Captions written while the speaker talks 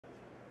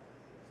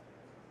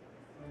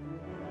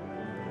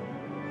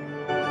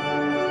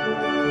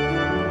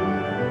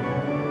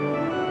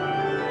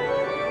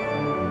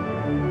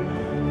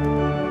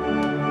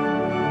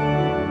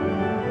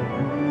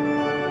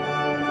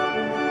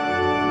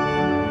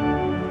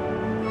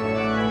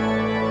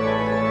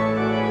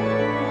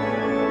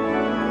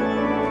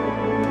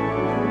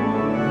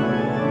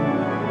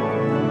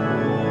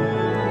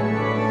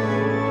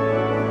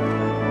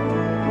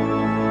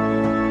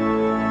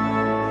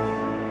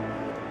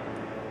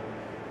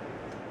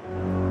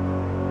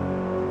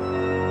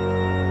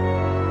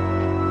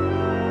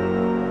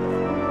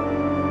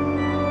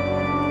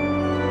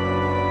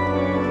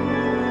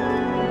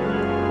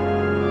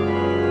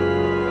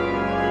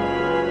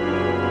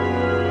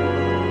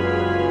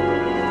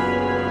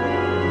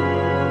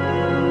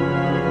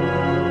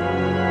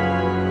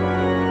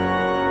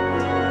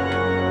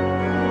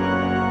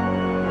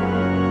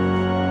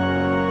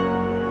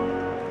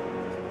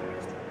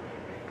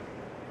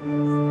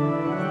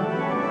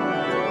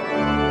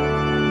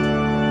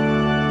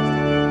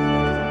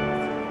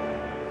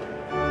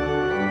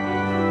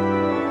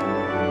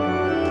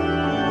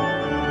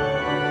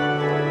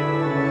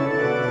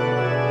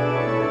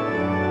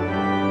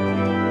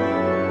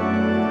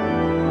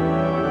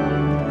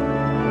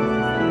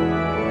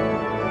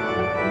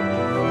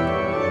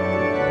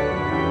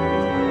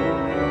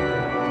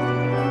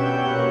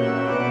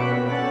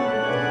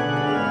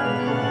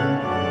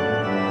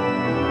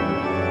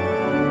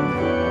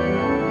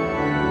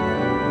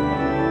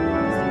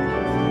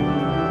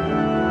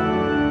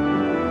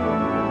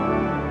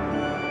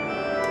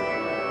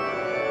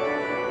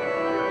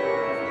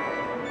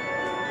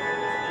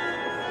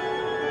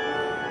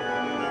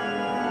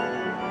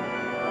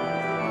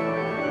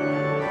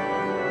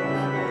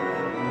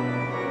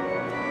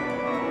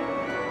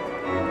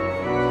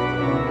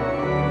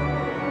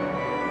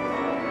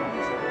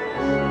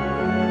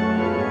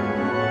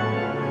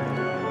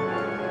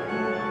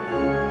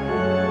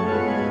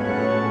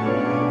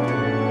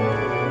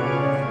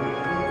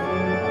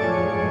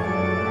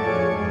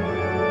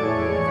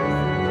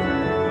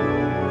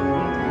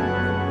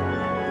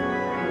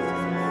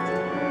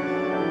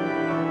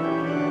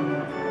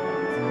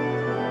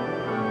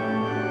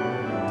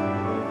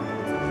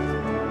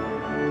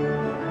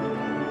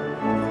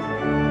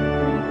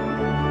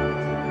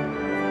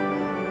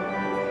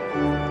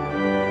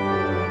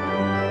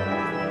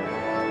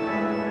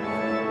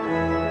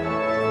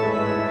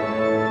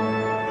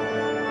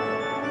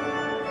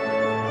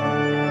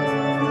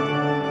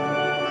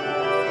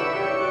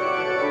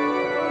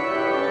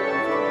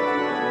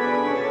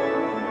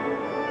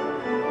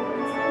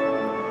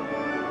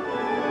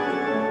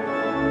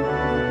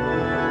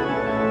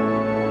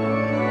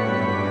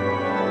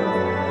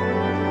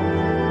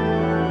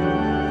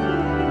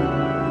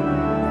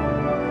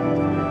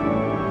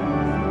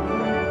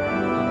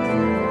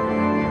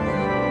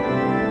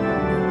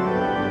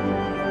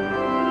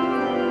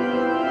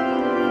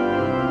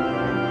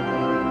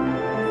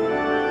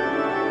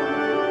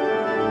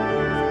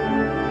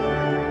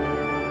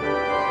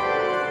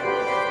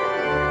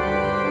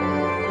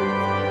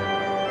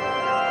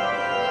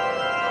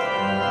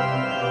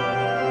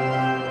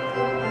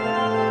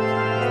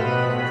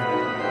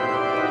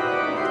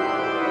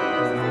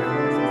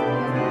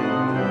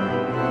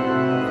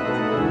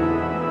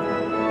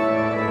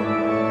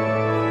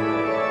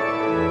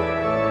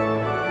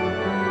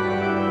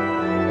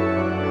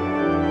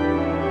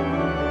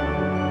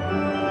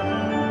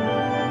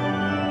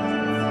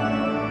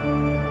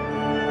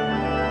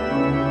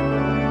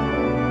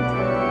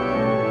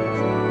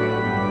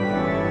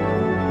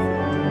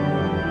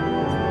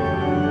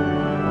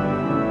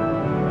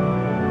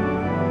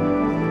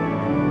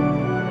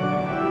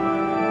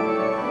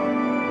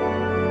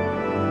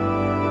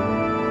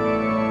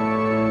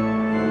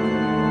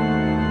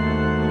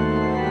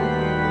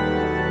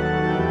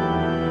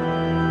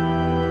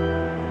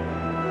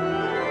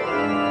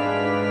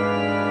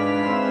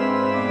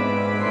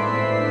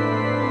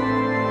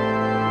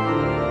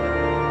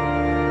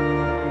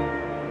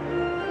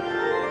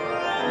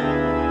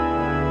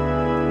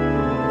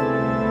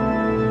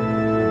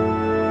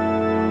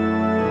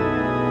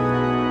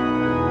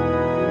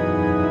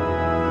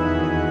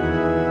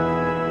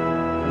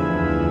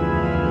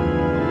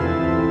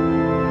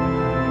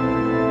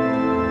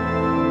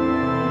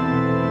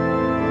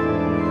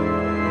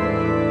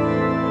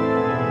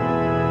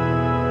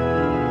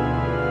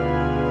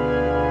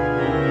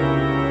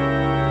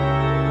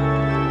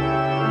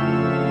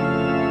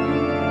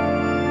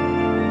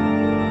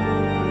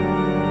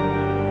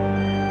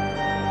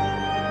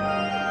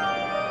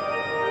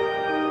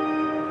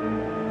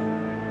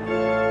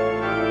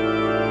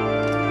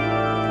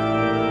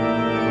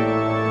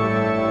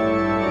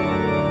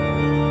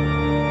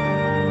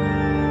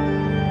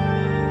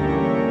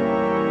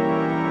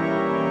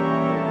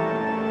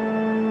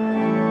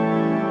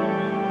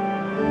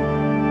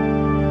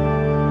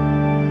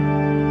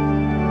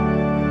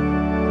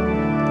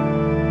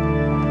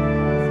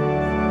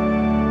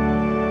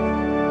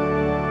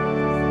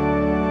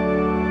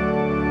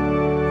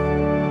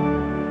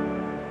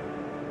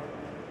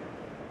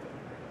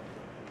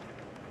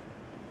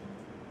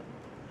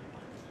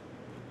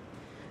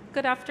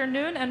Good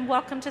afternoon and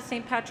welcome to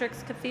St.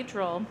 Patrick's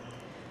Cathedral.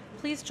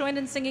 Please join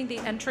in singing the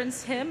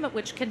entrance hymn,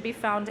 which can be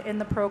found in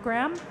the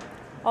program,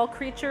 All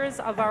Creatures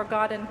of Our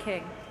God and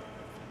King.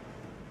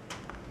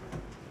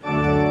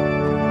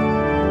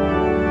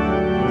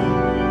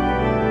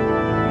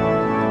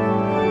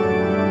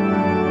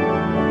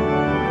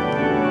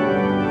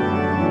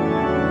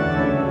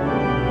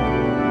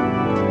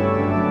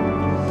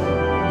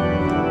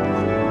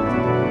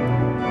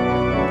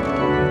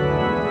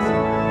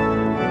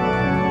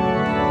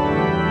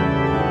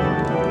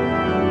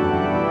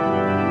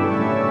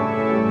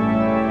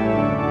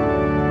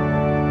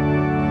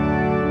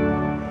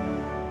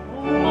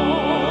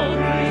 All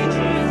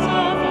creatures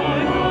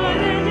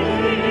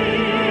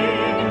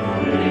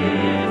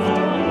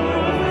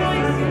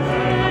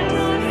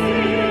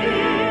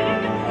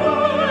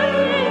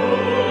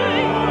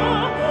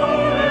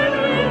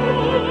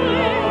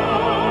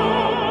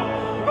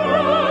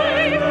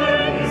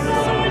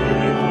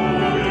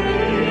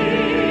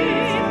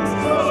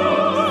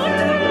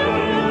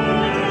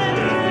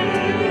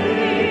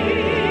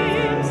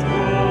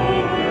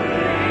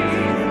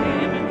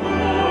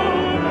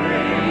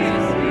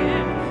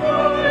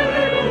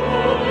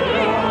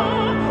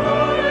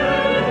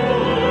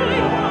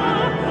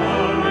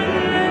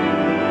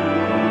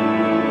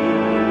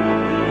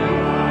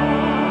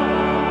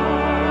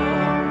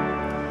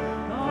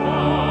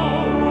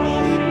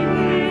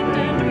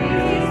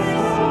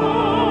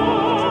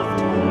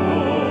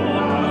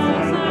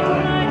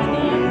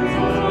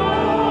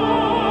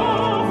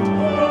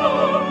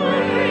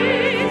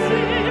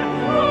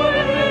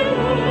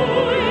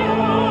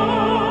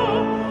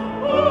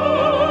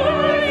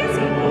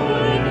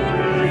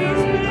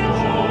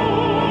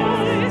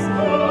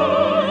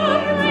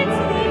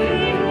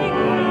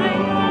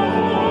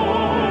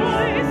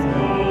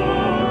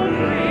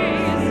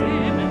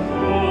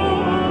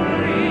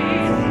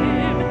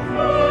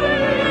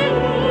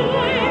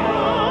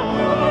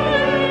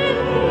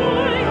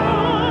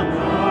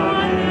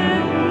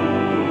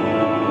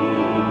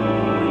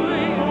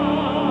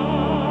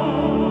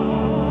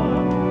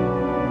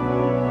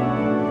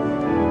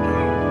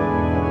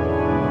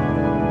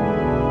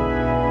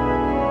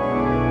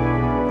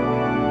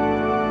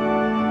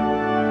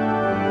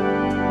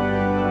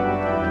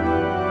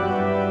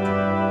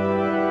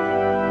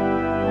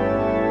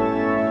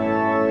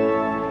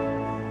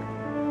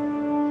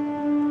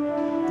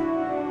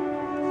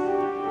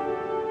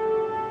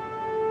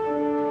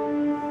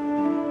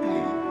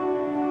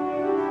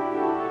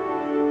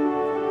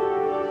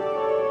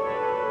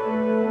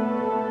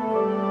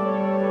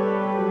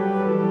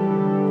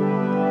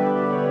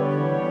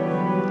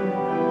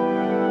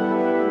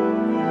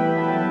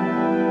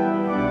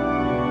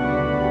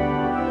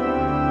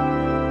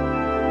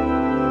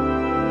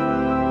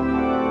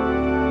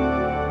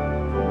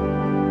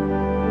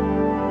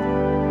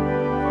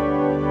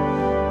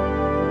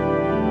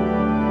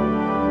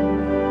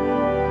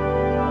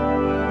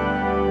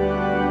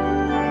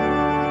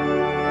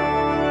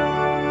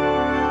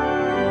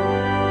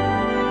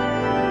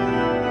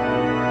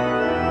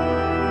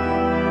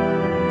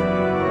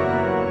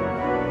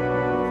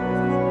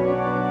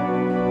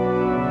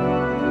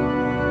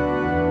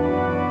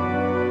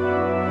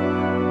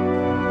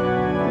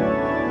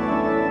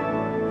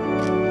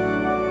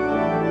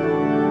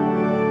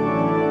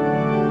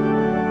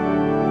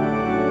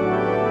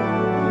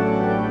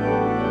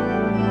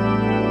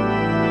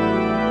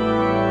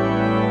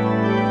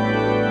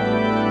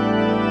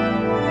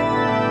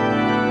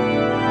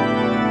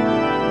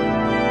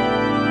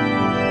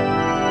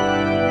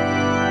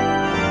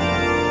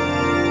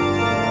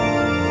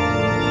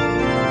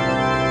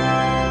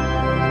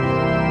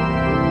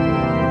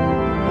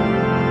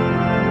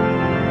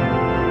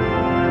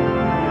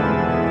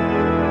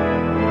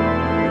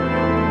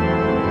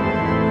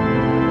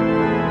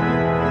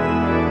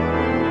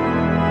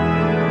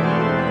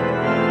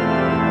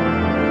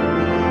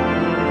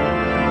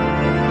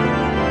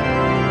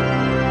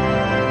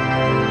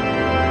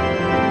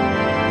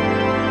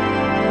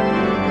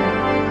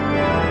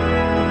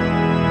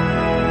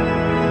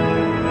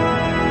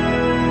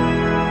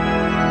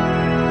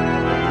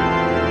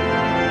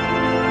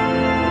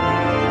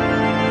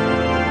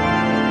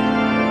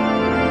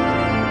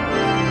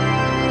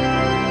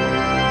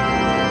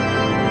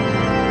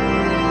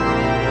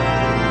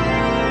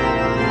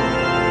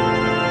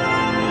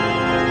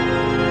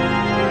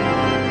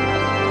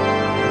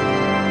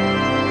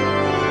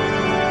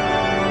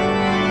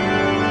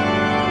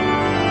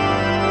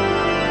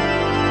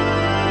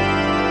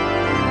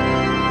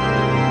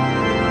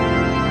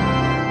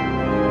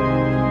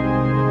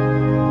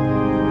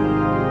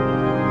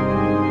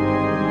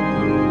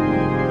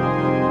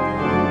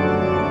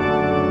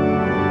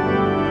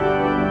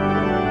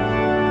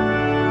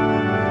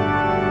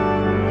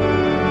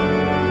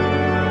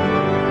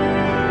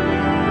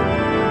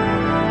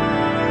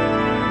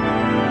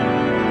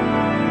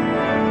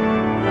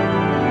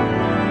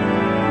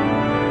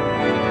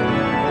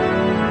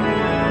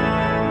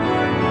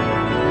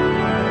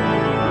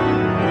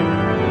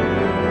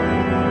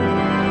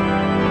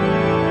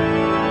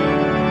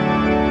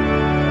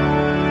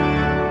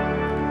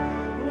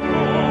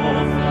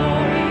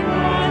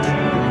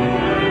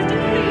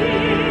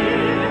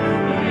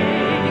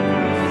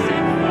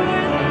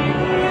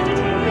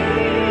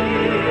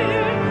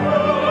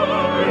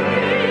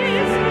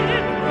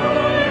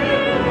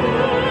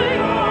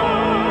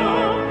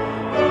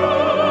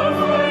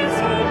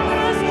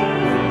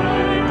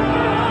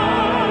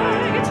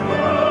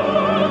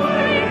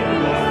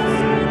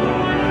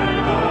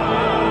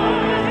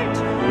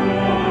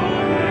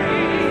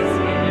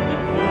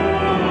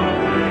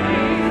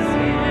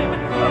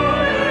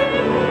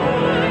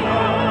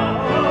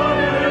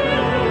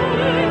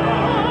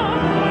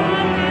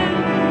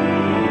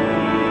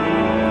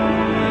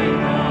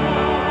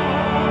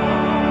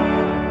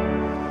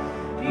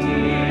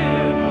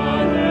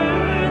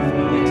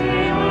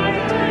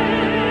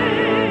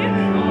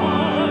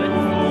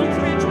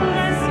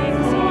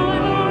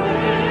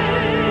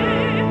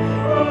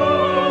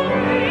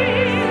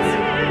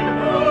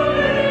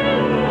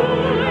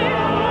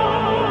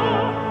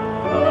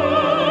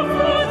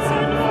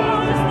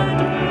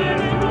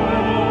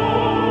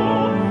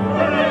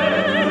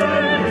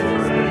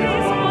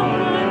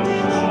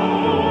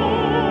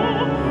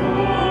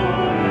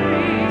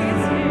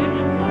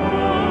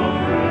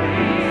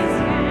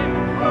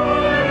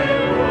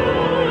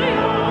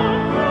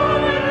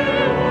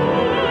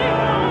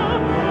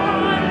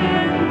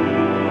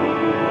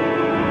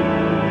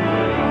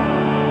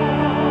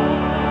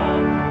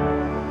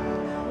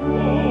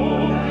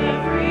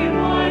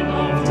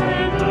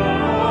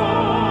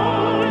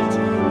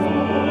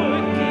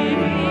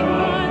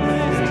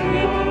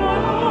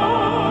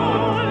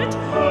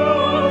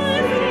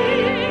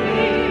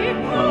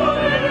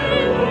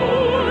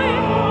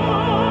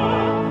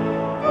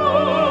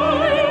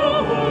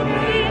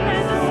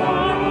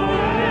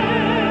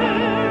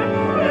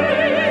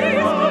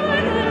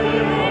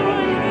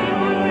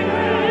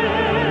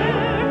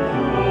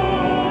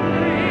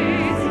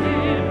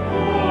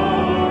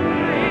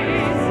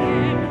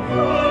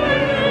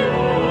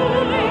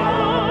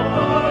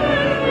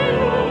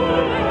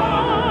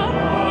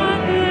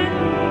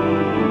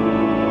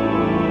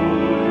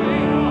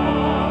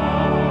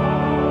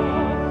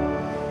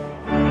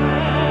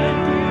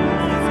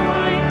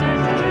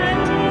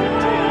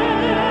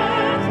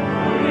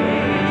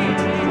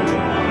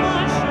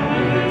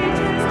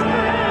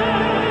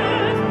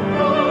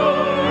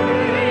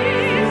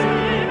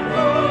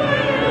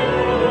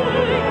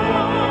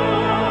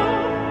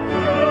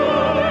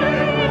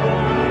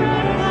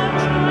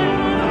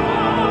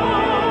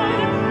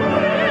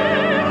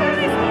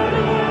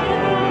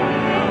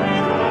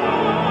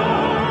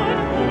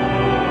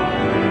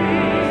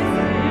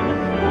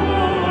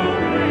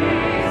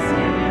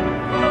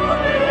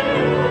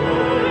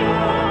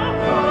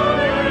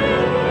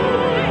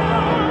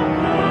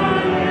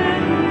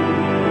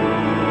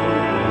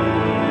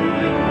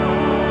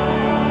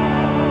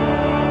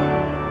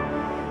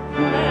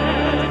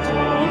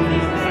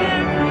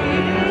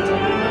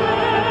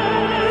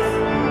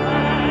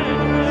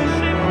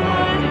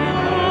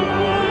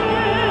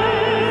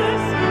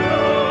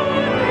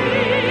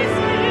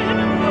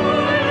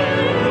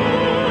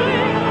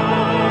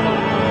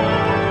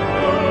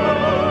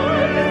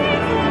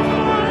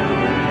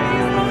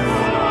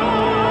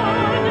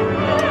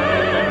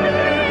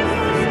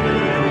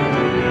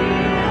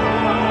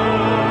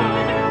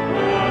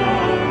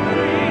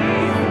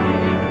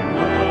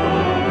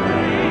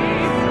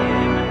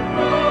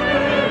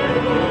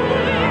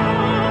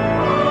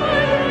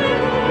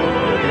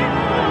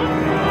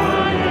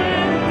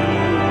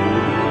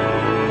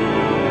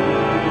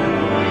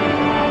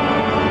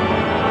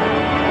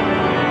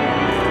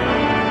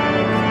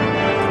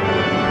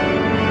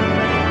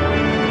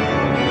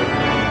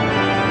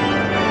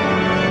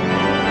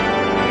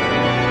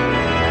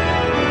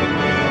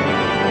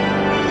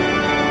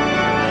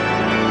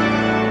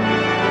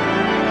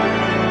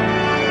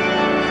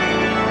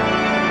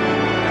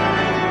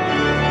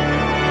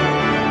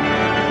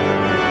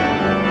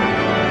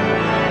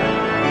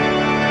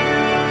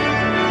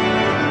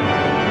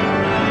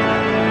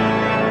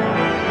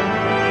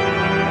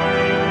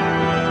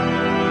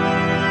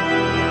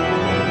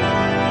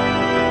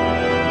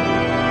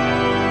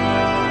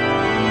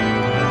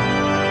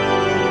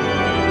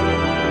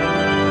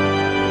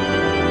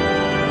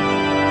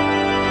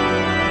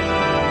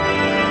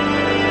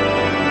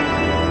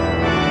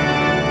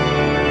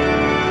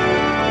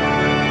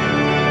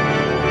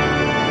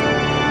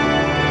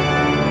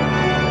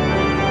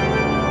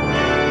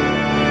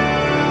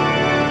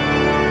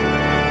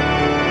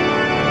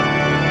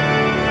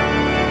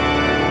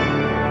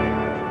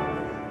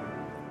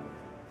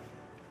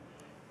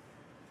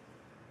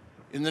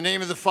the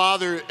name of the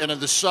Father, and of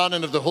the Son,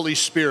 and of the Holy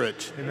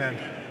Spirit. Amen.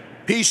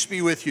 Peace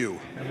be with you.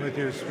 And with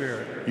your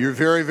spirit. You're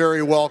very,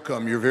 very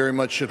welcome. You're very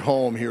much at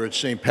home here at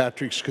St.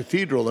 Patrick's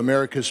Cathedral,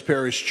 America's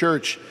Parish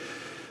Church.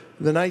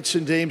 The Knights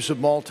and Dames of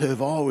Malta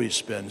have always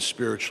been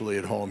spiritually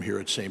at home here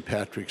at St.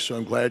 Patrick's, so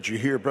I'm glad you're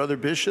here. Brother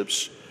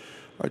Bishops,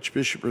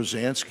 Archbishop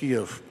Rosansky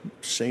of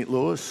St.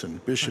 Louis,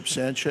 and Bishop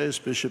Sanchez,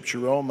 Bishop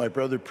Jerome, my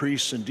brother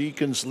priests and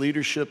deacons,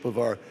 leadership of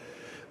our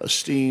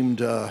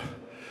esteemed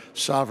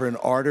sovereign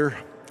ardor,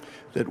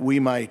 that we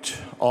might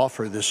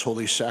offer this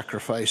holy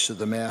sacrifice of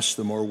the Mass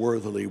the more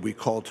worthily, we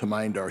call to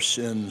mind our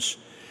sins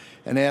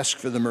and ask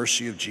for the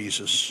mercy of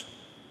Jesus.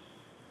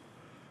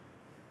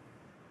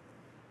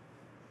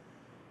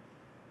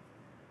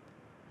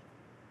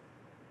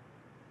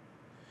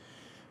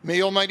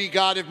 May Almighty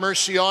God have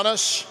mercy on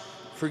us,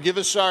 forgive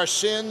us our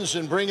sins,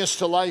 and bring us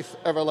to life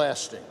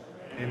everlasting.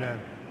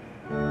 Amen.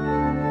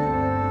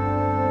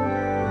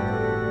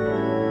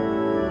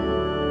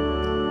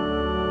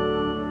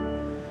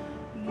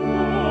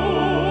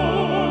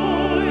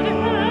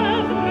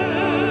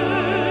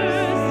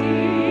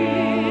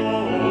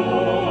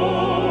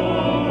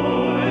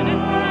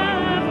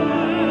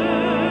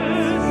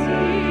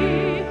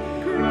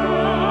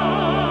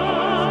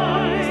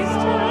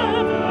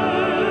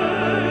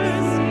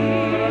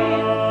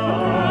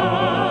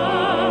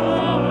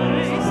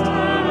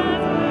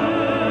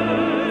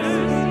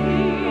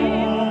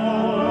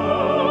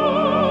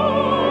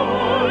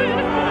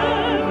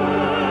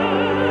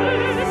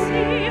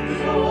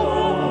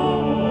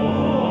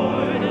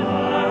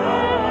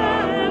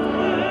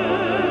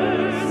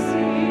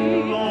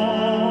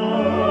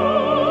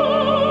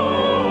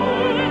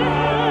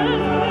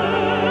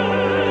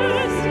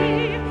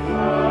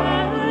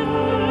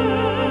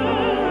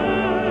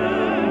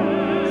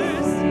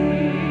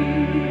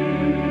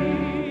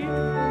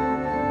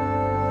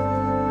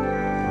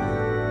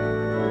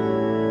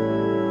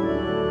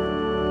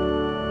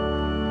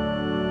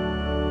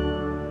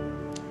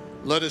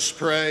 Let us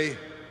pray.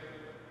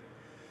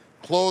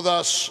 Clothe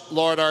us,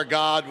 Lord our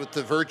God, with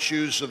the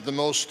virtues of the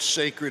most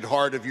sacred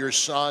heart of your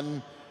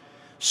Son.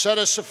 Set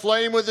us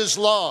aflame with his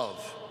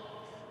love,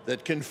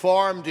 that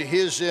conformed to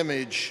his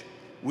image,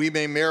 we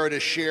may merit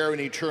a share in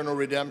eternal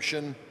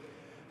redemption.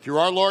 Through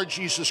our Lord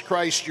Jesus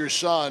Christ, your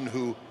Son,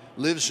 who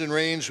lives and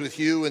reigns with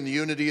you in the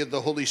unity of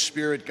the Holy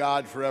Spirit,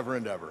 God, forever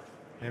and ever.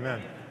 Amen.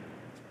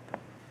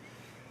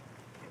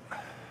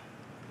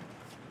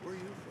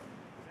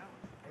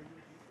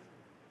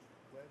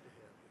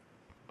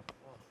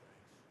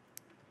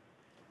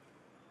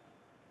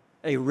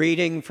 A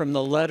reading from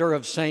the letter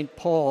of St.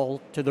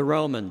 Paul to the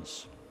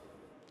Romans.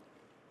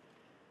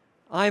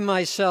 I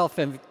myself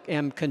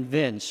am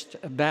convinced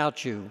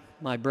about you,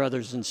 my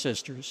brothers and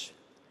sisters,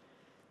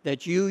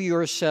 that you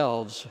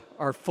yourselves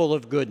are full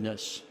of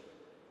goodness,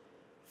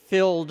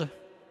 filled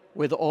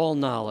with all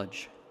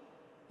knowledge,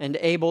 and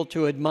able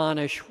to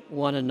admonish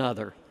one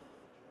another.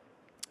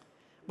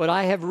 But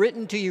I have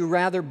written to you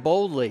rather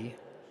boldly,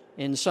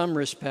 in some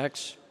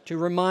respects, to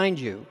remind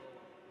you,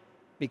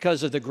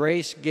 because of the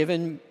grace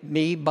given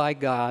me by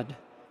God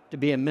to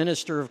be a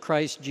minister of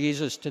Christ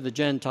Jesus to the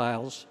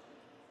Gentiles,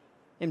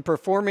 in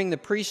performing the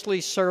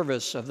priestly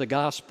service of the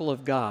gospel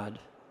of God,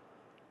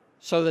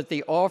 so that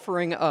the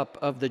offering up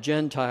of the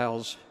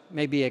Gentiles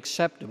may be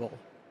acceptable,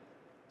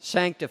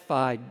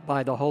 sanctified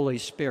by the Holy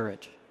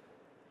Spirit.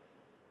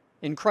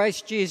 In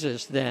Christ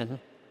Jesus, then,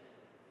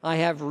 I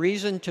have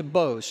reason to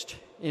boast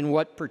in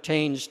what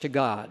pertains to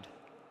God.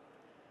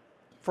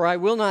 For I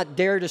will not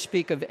dare to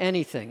speak of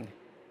anything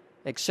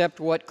except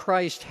what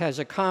Christ has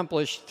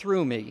accomplished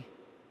through me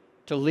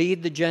to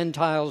lead the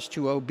Gentiles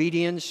to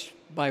obedience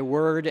by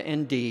word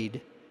and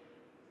deed,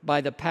 by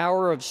the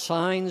power of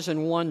signs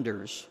and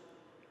wonders,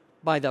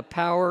 by the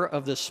power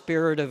of the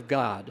Spirit of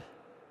God,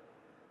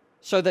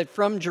 so that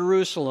from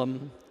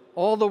Jerusalem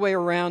all the way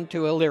around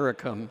to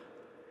Illyricum,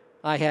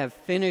 I have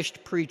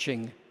finished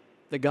preaching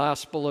the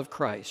gospel of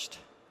Christ.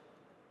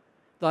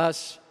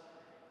 Thus,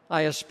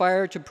 I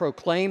aspire to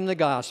proclaim the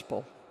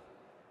gospel,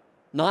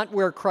 not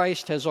where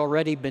Christ has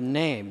already been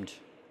named,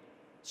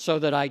 so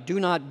that I do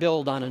not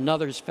build on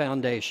another's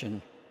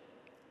foundation,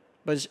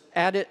 but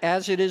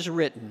as it is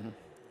written,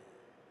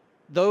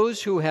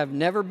 those who have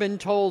never been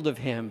told of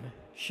him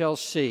shall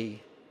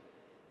see,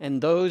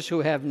 and those who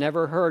have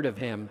never heard of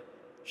him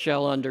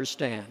shall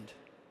understand.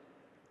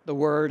 The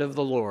word of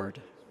the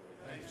Lord.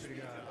 Thanks be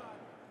God.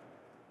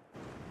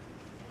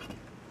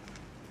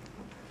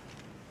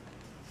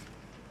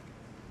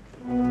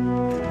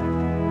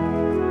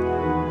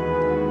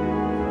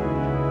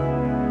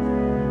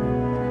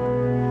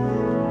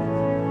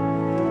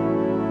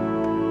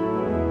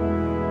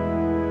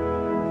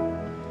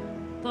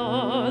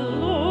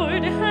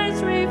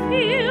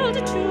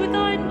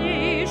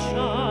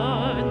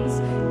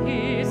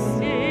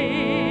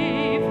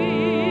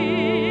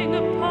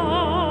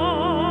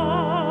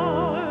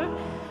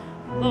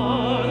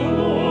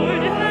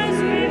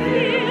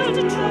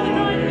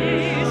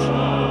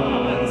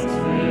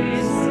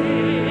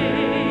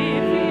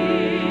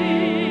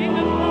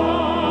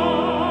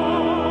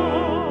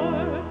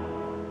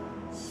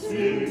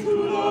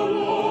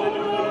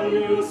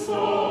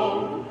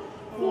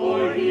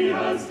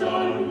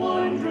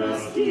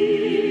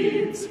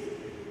 leads.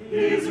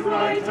 His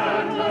right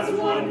hand has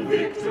won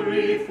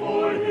victory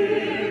for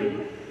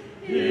him,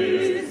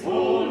 his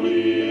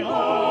holy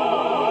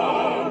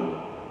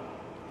arm.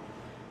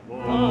 The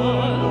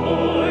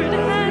Lord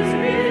has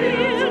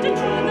revealed to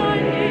the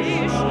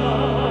nations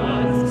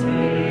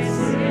his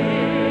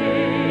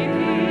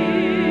saving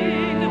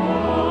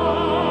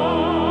arm.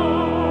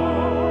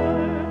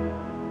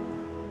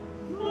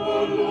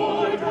 The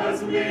Lord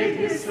has made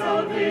his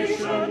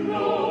salvation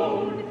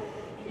known.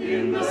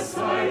 In the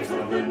sight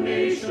of the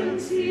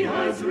nations he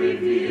has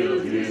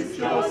revealed his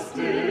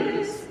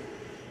justice.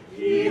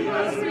 He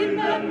has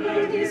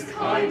remembered his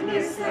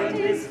kindness and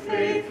his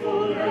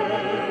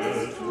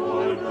faithfulness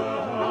toward the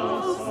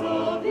house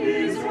of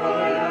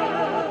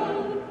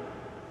Israel.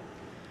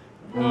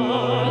 The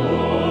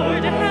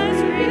Lord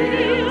has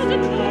revealed to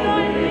the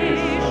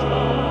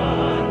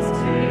nations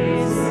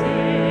his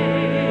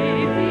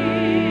saving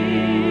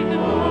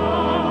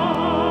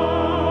arm.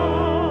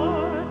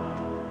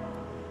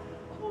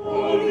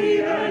 All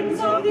the ends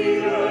of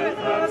the earth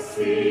have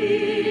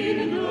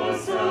seen the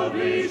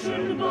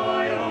salvation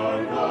by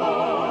our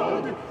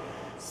God.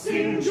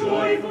 Sing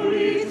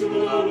joyfully to the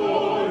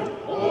Lord,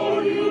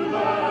 all you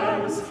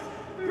lands.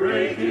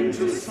 Break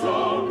into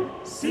song,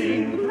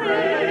 sing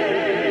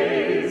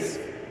praise.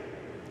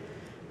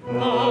 The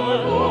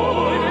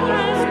Lord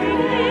has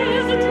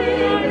revealed to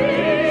the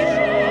nations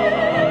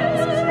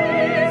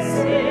his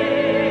saving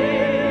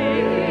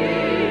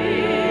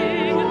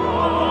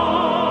arm.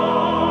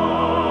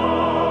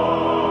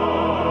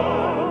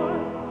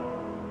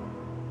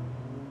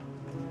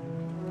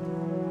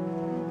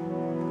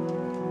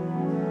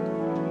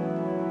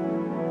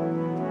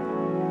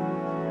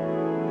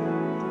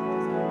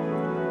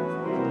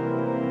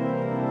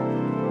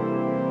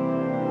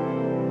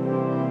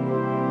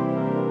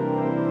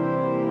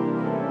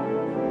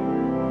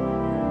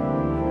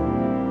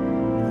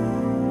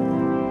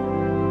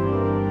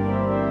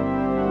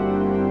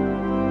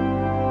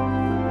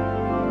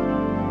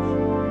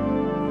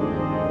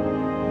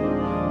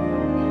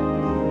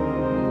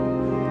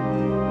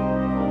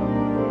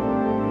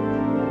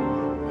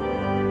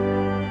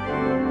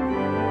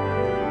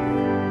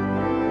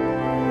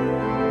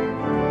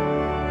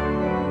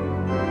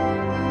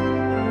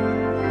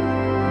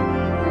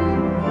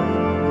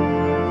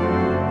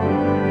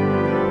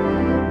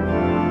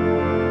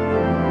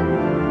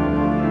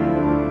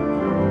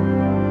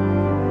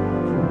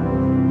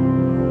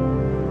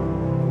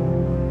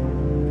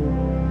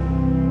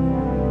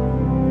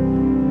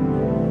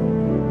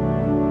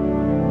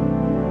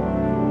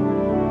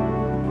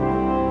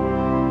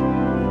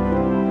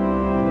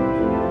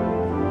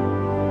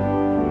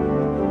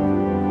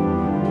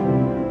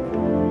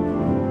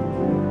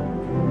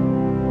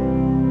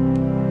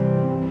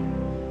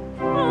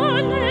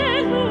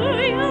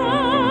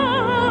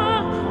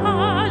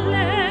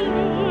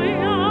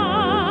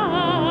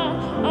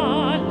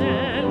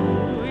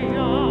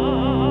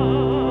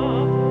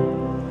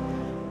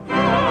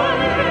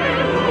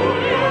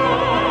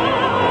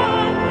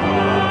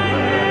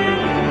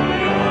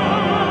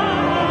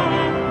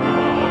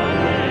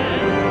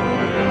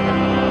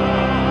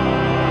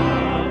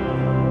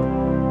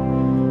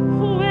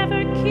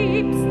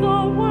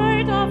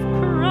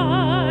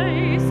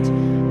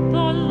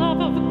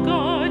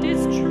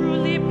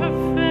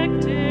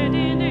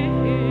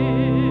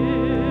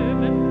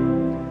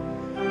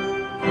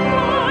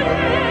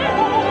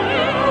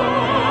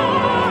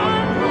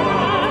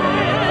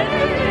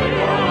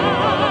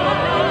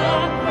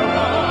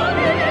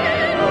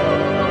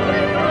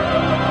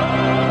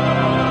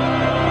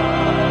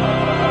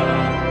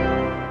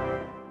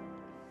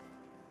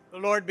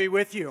 Lord be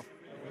with you.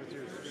 And with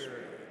your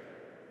spirit.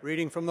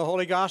 Reading from the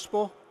Holy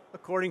Gospel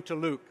according to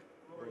Luke.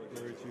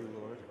 Glory to you,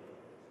 Lord.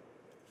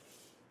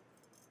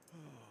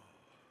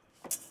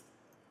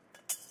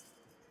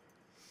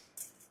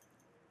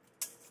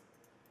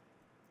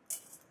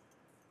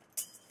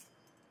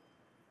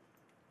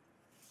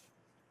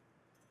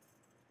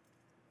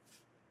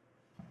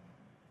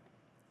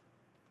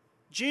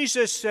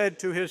 Jesus said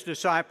to his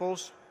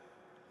disciples,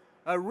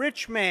 "A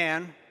rich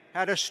man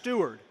had a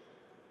steward,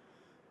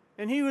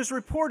 and he was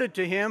reported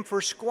to him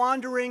for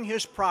squandering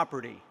his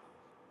property.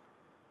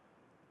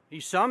 He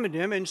summoned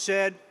him and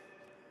said,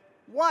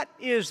 'What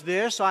is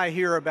this I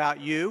hear about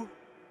you?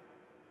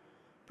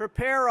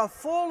 Prepare a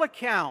full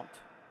account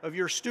of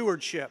your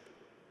stewardship,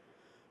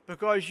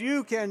 because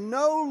you can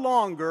no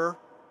longer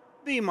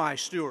be my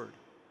steward.'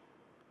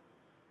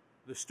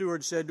 The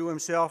steward said to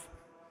himself,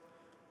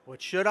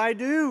 'What should I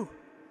do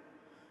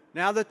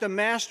now that the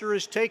master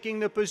is taking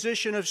the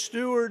position of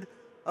steward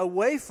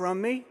away from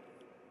me?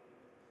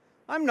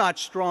 I'm not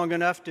strong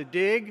enough to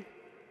dig,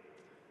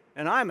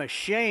 and I'm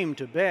ashamed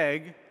to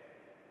beg.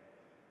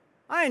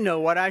 I know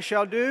what I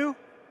shall do,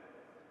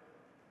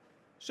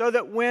 so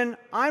that when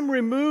I'm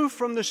removed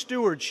from the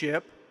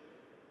stewardship,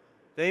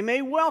 they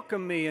may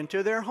welcome me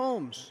into their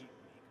homes.'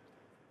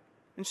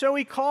 And so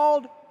he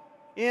called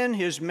in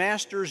his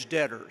master's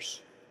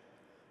debtors,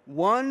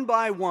 one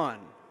by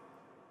one.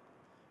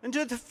 And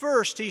to the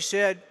first he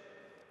said,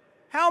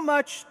 "How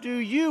much do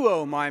you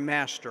owe my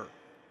master?"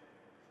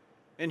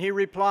 And he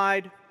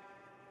replied,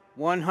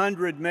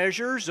 100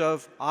 measures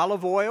of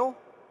olive oil.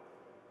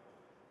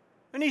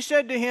 And he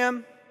said to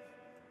him,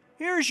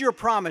 "Here's your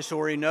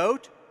promissory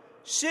note.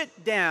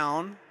 Sit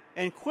down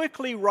and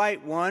quickly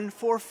write one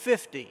for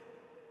 50.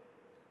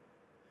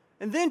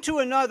 And then to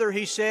another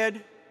he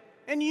said,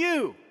 "And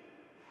you,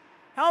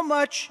 how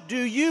much do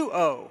you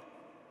owe?"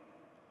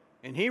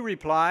 And he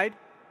replied,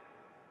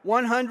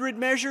 100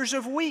 measures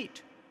of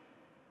wheat.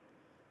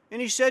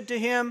 And he said to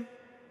him,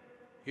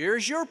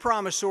 "Here's your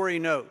promissory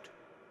note.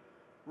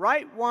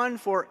 Write one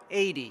for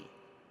 80.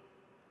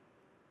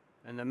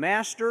 And the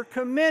master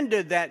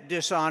commended that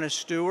dishonest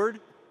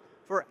steward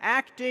for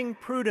acting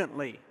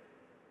prudently.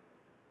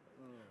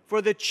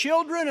 For the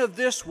children of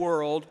this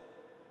world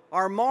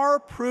are more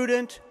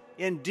prudent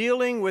in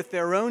dealing with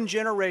their own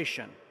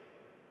generation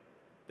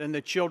than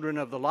the children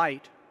of the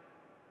light.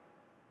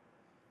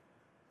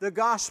 The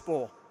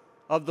Gospel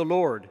of the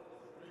Lord.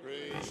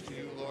 Praise to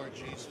you, Lord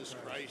Jesus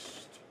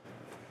Christ.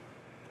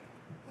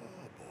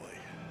 Oh, boy.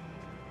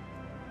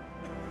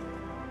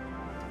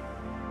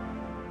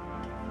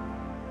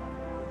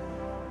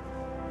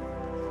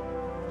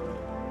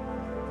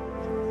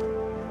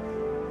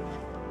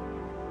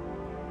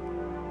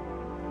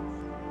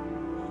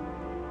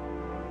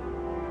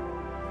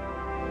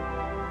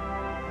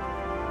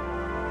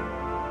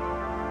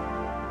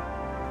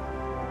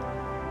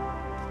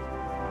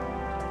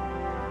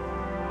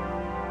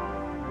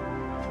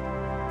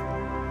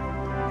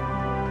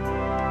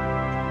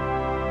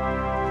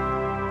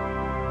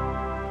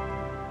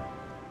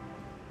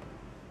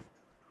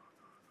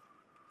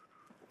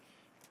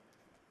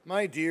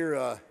 My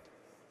dear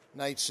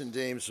Knights and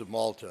Dames of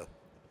Malta,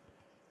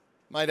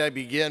 might I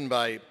begin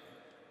by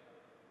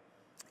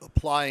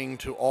applying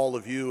to all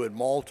of you in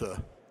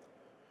Malta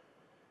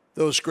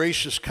those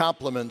gracious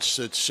compliments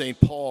that St.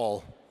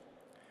 Paul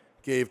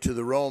gave to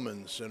the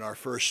Romans in our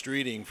first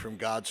reading from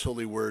God's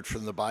holy word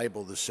from the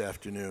Bible this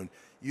afternoon.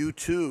 You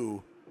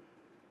too,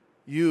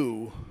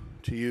 to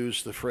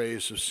use the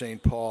phrase of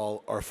St.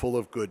 Paul, are full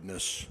of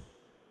goodness.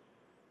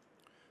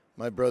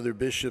 My brother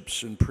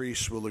bishops and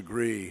priests will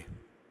agree.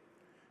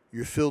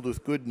 You're filled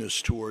with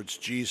goodness towards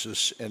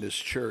Jesus and his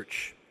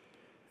church,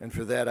 and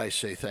for that I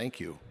say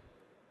thank you.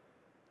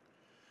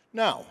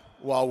 Now,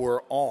 while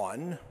we're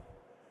on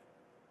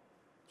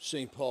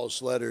St.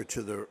 Paul's letter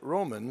to the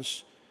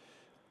Romans,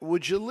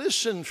 would you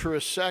listen for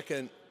a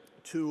second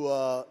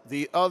to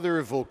the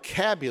other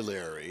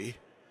vocabulary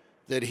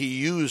that he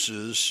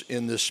uses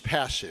in this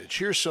passage?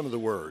 Here's some of the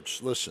words.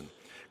 Listen.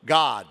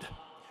 God,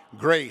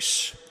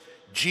 grace,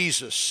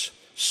 Jesus,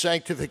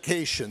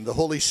 sanctification, the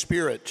Holy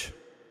Spirit.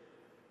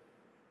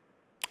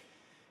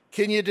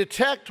 Can you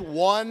detect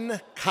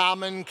one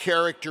common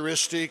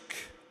characteristic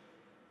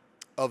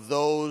of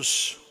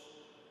those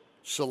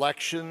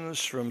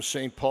selections from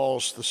St.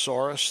 Paul's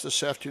Thesaurus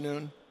this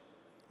afternoon?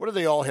 What do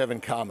they all have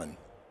in common?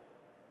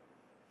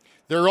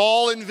 They're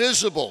all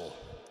invisible.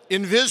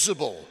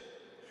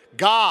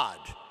 God,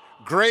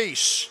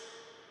 grace,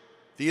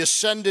 the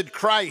ascended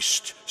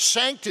Christ,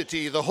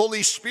 sanctity, the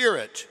Holy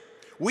Spirit.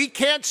 We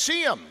can't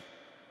see them.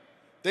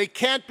 They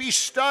can't be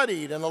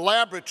studied in a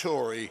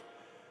laboratory.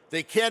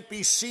 They can't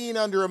be seen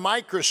under a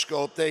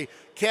microscope. They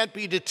can't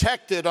be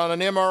detected on an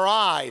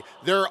MRI.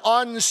 They're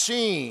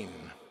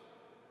unseen.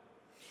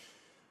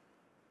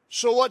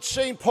 So what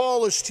St.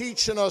 Paul is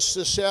teaching us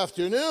this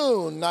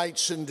afternoon,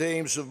 Knights and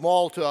Dames of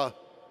Malta,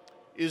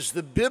 is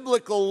the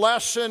biblical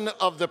lesson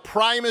of the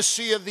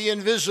primacy of the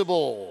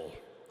invisible.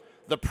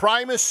 The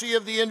primacy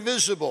of the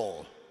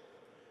invisible.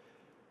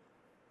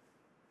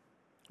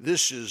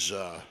 This is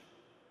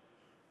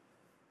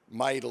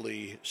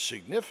mightily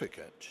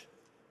significant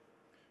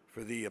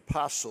for the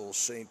apostle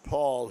St.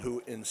 Paul,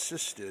 who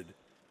insisted,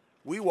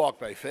 we walk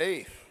by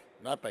faith,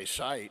 not by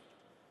sight.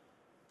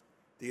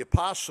 The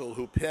apostle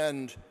who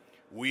penned,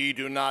 we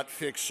do not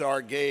fix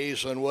our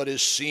gaze on what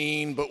is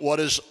seen, but what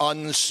is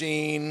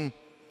unseen,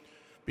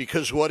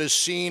 because what is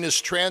seen is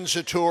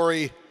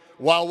transitory,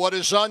 while what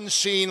is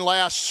unseen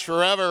lasts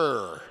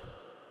forever.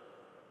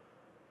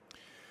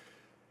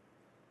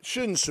 It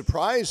shouldn't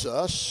surprise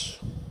us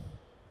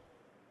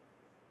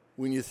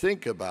when you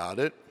think about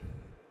it.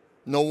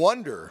 No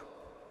wonder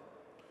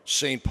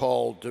St.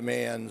 Paul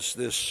demands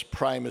this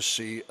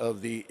primacy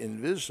of the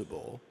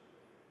invisible,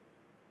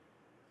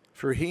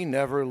 for he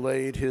never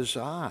laid his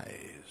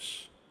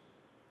eyes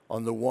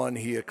on the one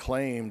he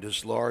acclaimed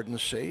as Lord and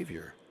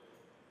Savior.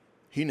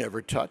 He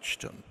never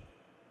touched him.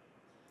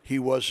 He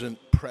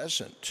wasn't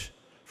present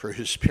for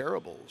his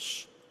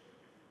parables,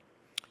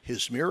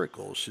 his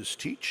miracles, his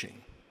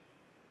teaching.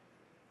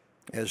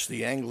 As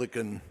the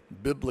Anglican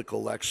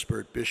biblical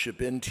expert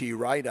Bishop N.T.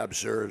 Wright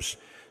observes,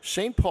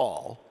 St.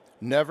 Paul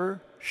never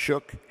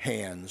shook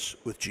hands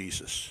with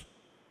Jesus.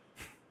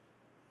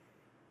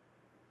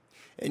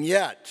 And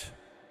yet,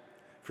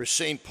 for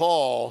St.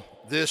 Paul,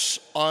 this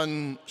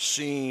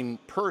unseen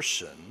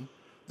person,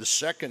 the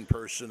second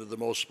person of the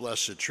most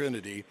blessed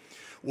Trinity,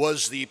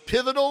 was the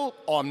pivotal,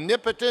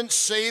 omnipotent,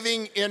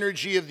 saving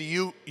energy of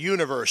the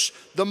universe,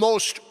 the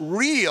most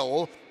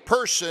real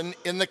person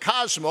in the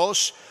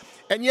cosmos,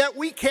 and yet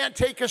we can't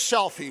take a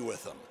selfie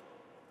with him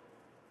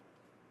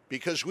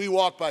because we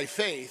walk by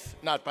faith,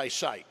 not by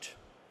sight.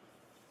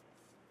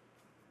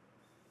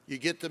 You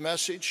get the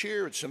message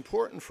here? It's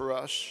important for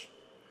us.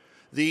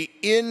 The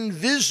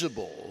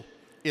invisible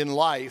in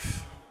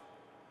life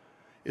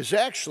is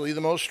actually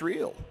the most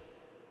real.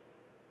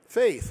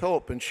 Faith,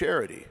 hope, and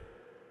charity.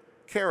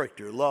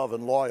 Character, love,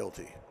 and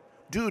loyalty.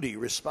 Duty,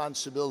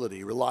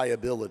 responsibility,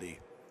 reliability.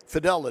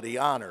 Fidelity,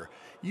 honor.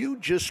 You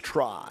just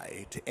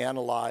try to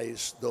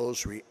analyze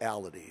those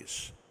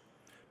realities,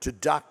 to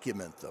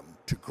document them,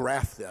 to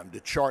graph them, to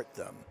chart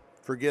them.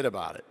 Forget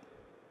about it.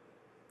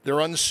 They're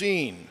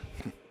unseen,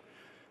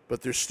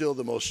 but they're still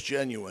the most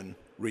genuine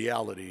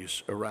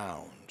realities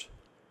around.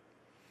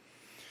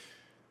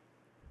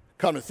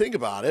 Come to think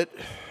about it,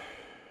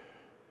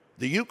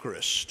 the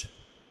Eucharist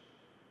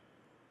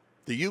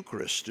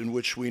in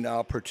which we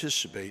now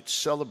participate,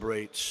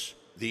 celebrates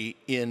the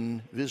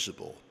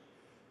invisible.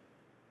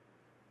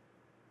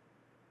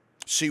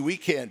 See, we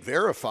can't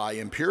verify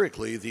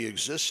empirically the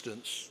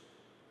existence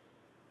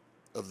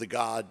of the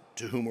God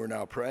to whom we're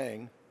now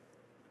praying.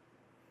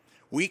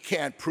 We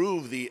can't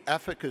prove the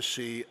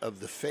efficacy of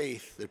the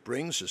faith that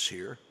brings us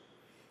here.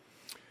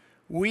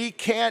 We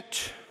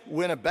can't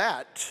win a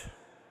bet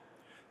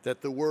that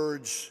the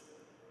words,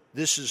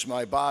 "This is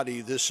my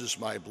body, this is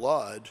my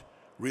blood,"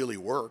 really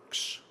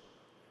works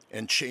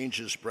and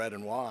changes bread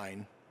and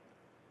wine.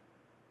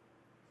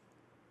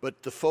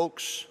 But the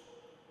folks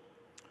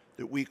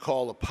that we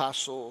call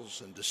apostles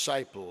and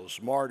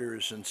disciples,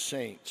 martyrs and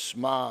saints,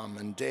 mom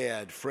and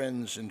dad,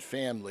 friends and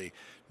family,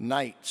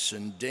 knights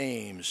and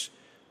dames,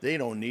 they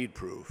don't need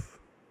proof.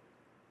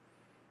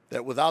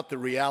 That without the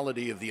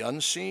reality of the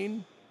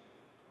unseen,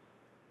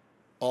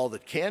 all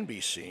that can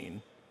be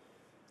seen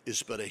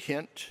is but a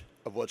hint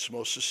of what's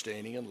most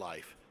sustaining in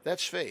life.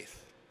 That's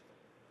faith.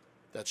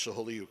 That's the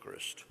Holy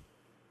Eucharist.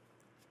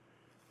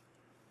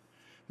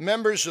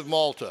 Members of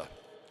Malta,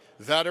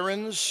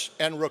 veterans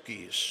and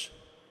rookies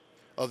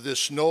of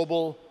this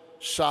noble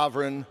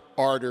sovereign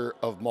order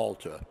of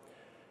Malta,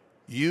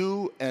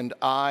 you and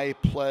I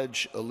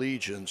pledge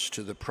allegiance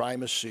to the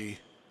primacy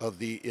of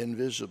the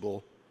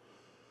invisible.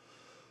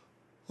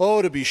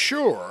 Oh, to be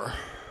sure,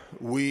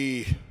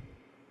 we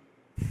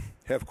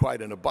have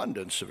quite an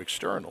abundance of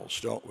externals,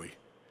 don't we?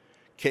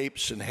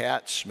 Capes and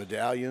hats,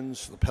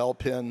 medallions, lapel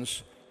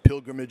pins,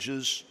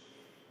 pilgrimages,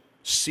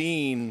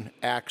 seen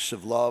acts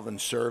of love and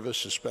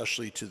service,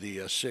 especially to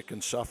the sick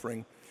and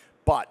suffering.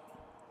 But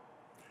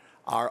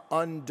our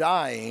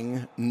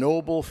undying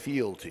noble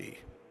fealty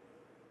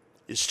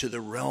is to the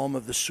realm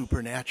of the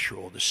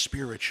supernatural, the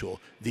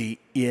spiritual, the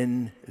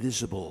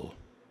invisible.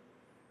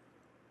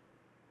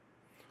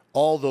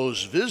 All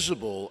those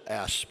visible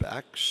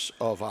aspects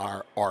of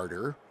our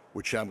ardor,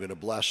 which I'm going to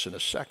bless in a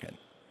second,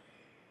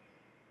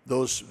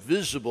 those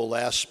visible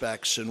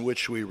aspects in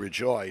which we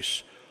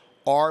rejoice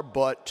are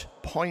but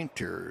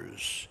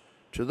pointers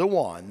to the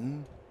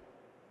one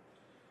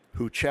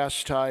who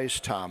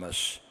chastised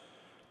Thomas.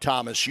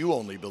 Thomas, you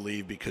only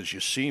believe because you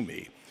see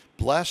me.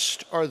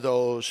 Blessed are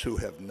those who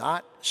have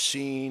not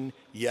seen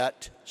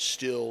yet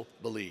still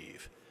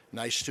believe.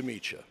 Nice to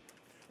meet you.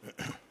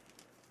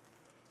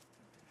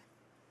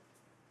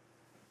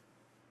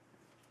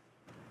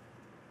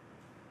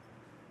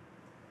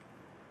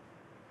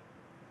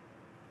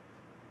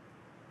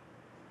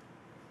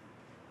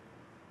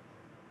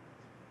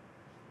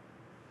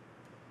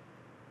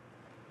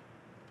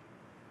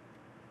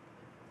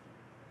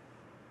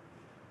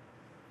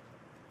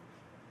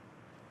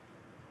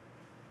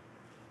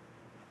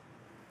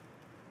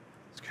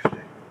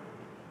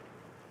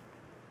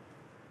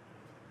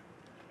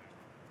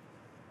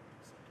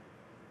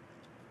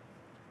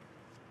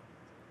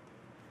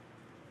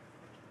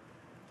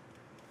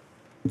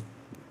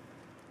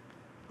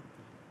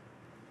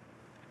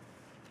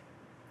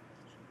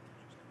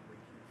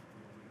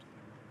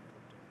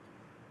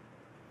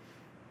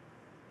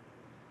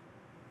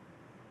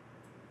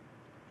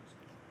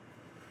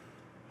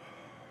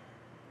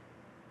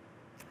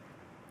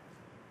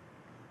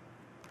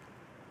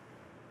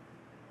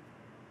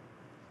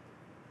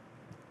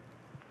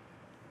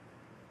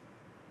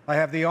 I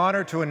have the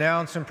honor to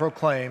announce and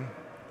proclaim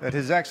that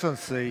His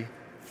Excellency,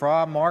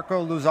 Fra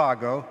Marco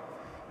Luzago,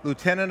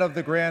 Lieutenant of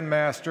the Grand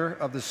Master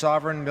of the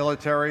Sovereign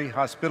Military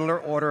Hospitaller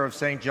Order of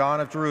St. John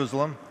of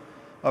Jerusalem,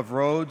 of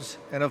Rhodes,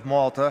 and of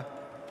Malta,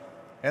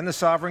 and the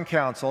Sovereign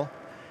Council,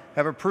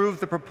 have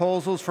approved the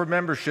proposals for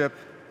membership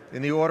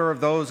in the order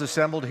of those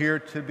assembled here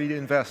to be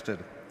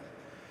invested.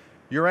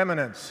 Your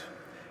Eminence,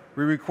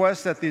 we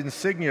request that the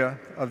insignia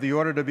of the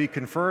order to be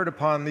conferred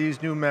upon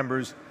these new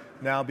members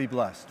now be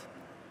blessed.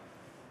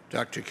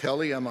 Dr.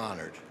 Kelly, I'm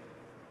honored.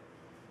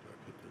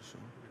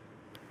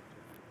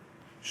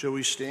 Shall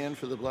we stand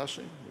for the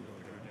blessing?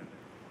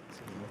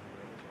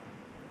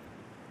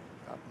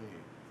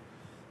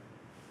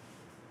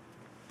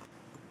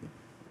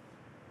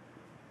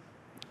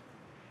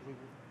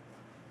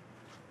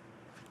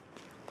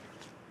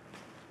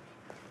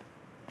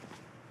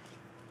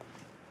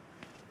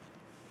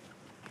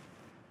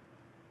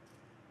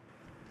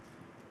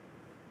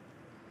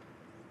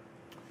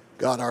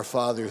 God our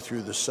Father,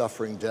 through the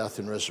suffering, death,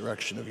 and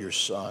resurrection of your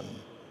Son,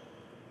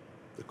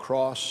 the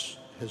cross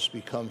has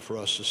become for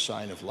us a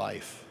sign of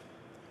life.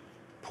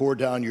 Pour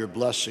down your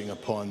blessing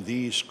upon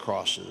these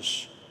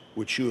crosses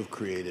which you have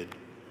created.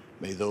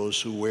 May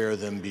those who wear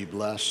them be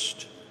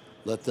blessed.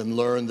 Let them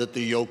learn that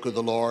the yoke of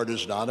the Lord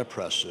is not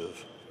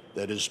oppressive,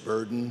 that his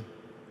burden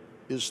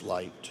is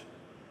light.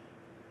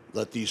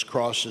 Let these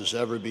crosses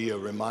ever be a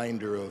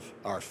reminder of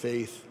our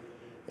faith,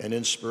 an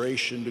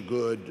inspiration to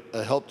good,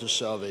 a help to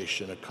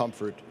salvation, a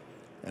comfort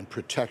and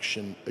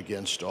protection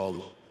against all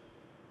evil.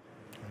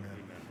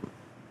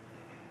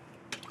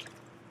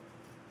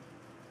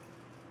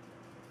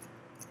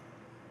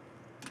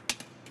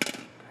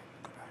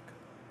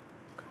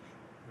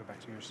 Go back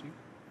to your seat.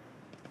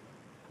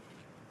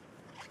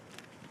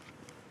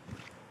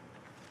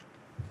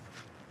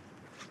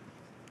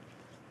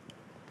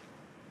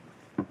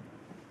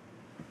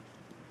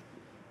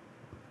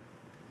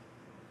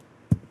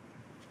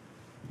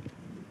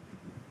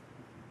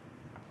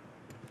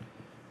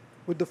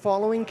 Would the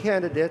following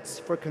candidates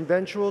for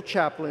conventual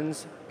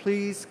chaplains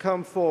please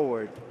come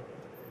forward?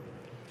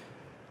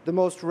 The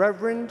Most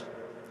Reverend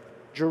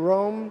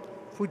Jerome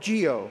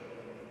Fugio.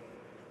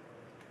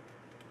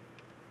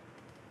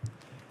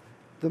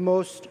 The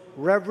Most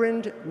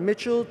Reverend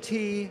Mitchell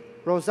T.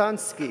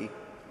 Rosansky.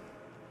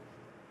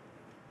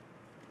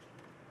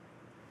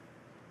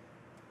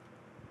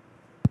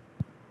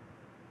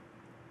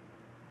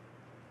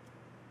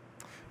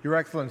 Your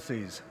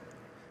Excellencies,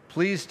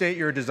 please state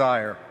your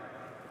desire.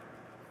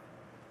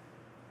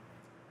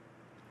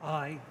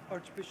 I,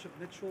 Archbishop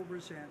Mitchell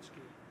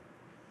Rosansky,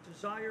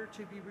 desire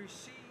to be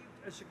received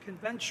as a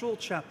conventual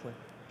chaplain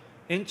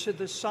into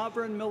the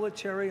Sovereign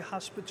Military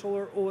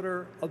Hospitaller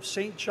Order of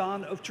St.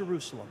 John of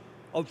Jerusalem,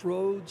 of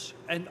Rhodes,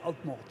 and of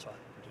Malta.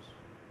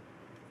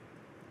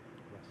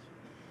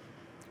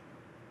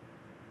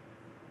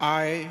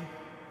 I,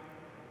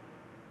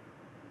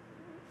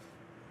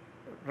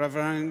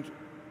 Reverend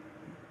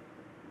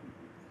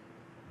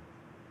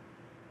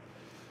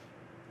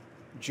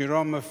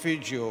Jerome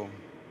Fugio,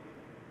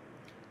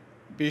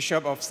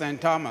 Bishop of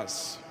St.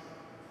 Thomas,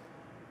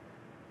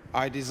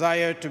 I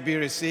desire to be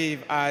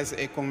received as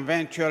a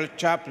conventual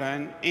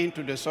chaplain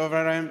into the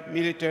Sovereign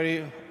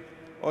Military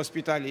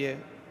Hospitalier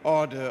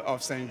Order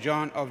of St.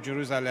 John of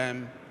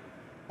Jerusalem,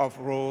 of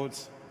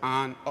Rhodes,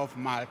 and of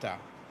Malta.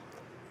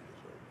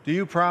 Do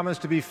you promise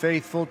to be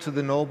faithful to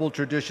the noble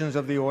traditions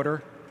of the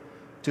order,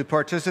 to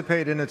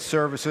participate in its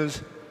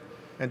services,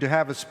 and to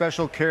have a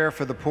special care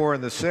for the poor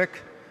and the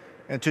sick,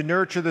 and to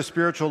nurture the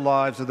spiritual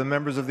lives of the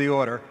members of the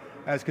order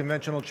as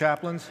conventional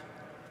chaplains?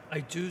 I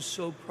do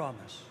so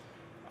promise.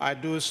 I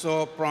do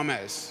so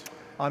promise.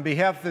 On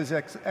behalf of His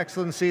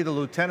Excellency, the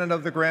Lieutenant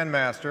of the Grand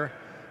Master,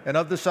 and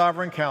of the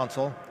Sovereign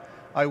Council,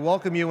 I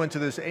welcome you into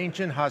this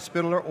ancient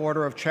hospitaller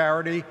order of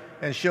charity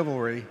and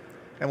chivalry,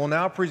 and will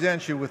now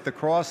present you with the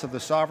cross of the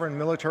Sovereign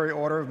Military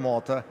Order of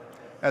Malta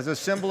as a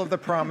symbol of the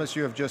promise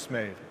you have just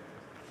made.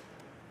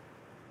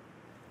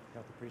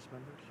 Got the priest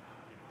members?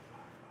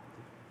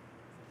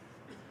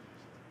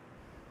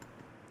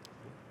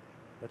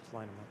 Let's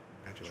line them up.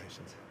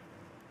 Congratulations.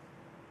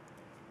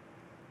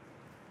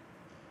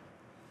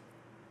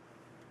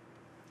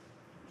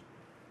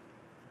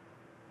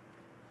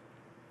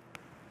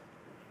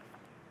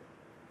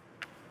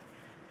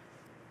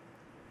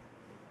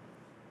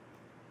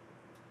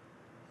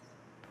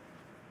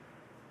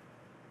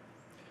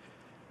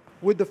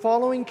 Would the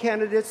following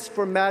candidates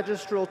for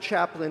magistral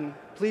chaplain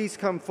please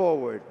come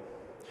forward?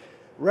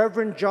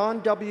 Reverend John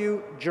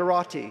W.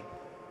 Girotti,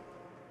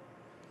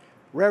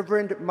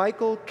 Reverend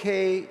Michael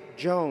K.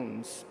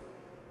 Jones,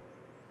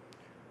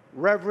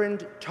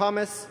 Reverend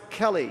Thomas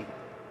Kelly,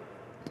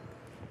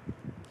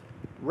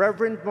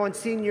 Reverend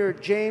Monsignor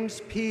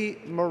James P.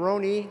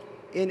 Maroney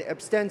in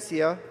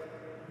absentia,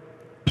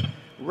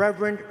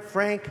 Reverend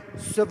Frank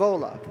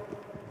Savola.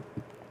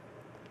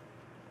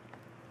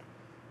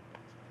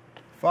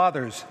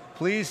 Fathers,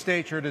 please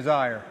state your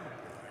desire.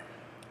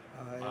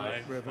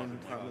 I, Reverend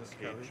Thomas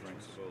Kelly,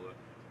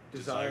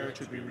 desire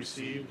to be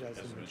received as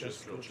a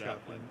magistral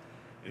chaplain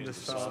in the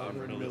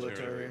Sovereign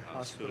Military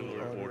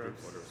Hospitaller Order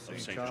of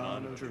St.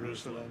 John of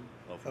Jerusalem,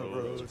 of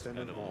Rhodes, and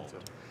of Malta.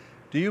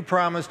 Do you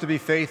promise to be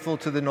faithful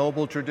to the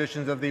noble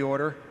traditions of the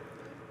order,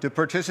 to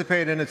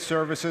participate in its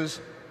services,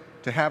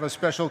 to have a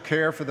special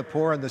care for the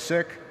poor and the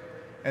sick,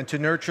 and to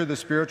nurture the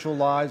spiritual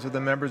lives of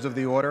the members of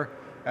the order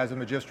as a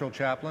magistral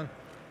chaplain?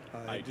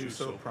 I do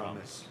so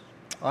promise.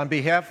 On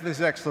behalf of His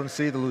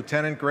Excellency, the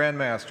Lieutenant Grand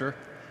Master,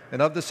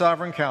 and of the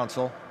Sovereign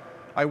Council,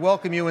 I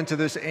welcome you into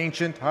this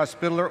ancient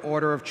hospitaller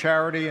order of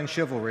charity and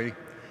chivalry,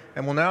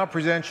 and will now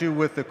present you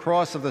with the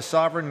cross of the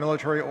Sovereign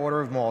Military Order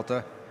of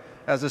Malta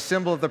as a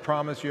symbol of the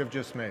promise you have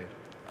just made.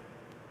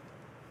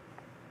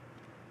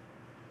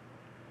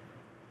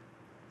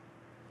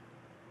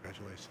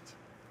 Congratulations.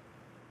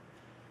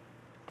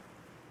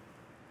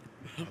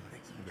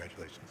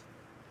 Congratulations.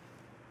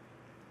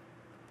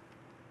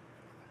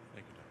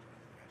 Thank you, Doctor.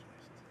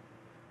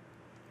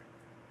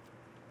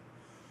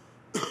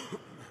 Congratulations.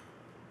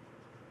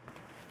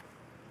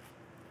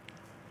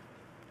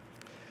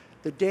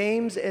 the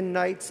Dames and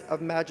Knights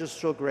of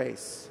Magistral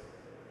Grace.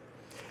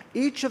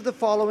 Each of the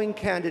following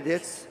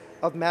candidates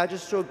of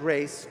Magistral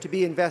Grace to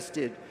be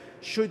invested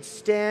should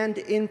stand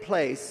in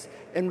place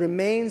and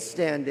remain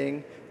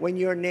standing when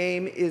your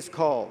name is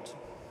called.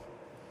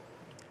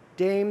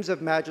 Dames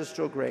of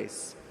Magistral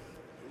Grace.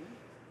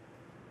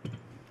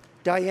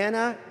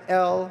 Diana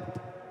L.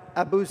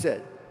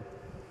 Abuzet.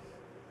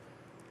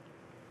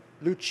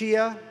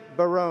 Lucia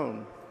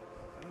Barone.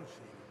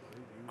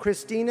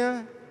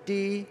 Christina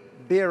D.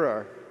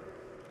 Beerer.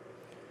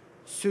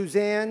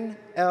 Suzanne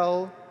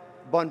L.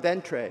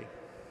 Bonventre.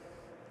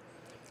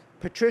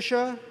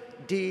 Patricia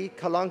D.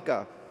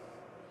 Kalanka.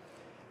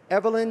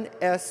 Evelyn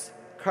S.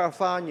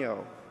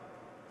 Carfagno.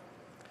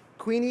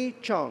 Queenie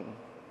Chung.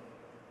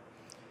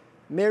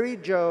 Mary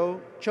Jo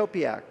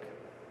Chopiak.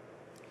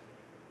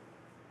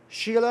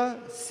 Sheila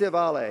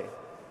Civale.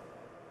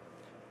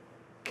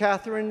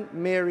 Catherine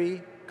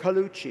Mary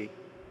Colucci.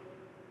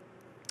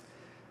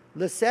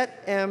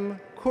 Lisette M.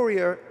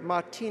 Courier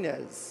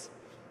Martinez.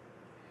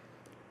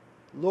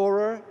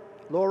 Laura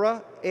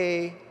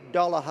A.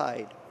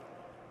 Dollahide.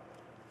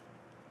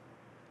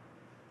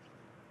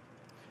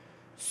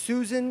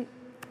 Susan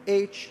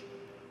H.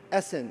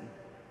 Essen.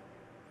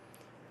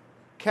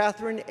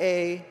 Catherine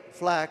A.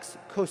 Flax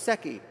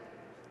Kosecki.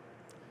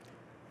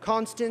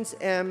 Constance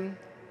M.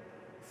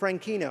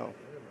 Franchino.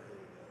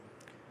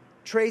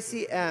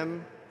 Tracy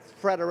M.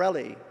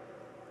 Fraterelli.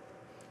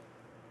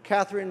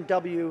 Catherine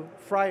W.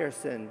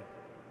 Frierson.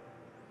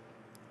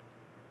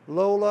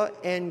 Lola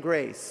N.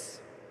 Grace.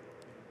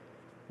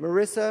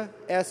 Marissa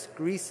S.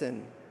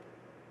 Greason.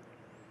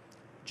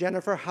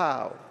 Jennifer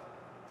Howe.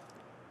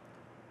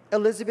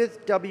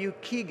 Elizabeth W.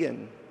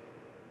 Keegan.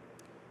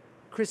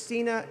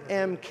 Christina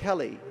M.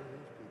 Kelly.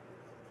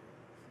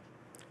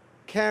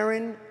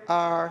 Karen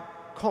R.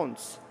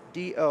 Kuntz,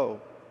 D.O.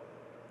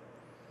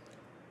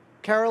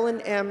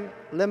 Carolyn M.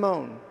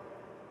 Limon.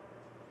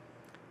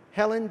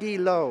 Helen T.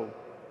 Lowe,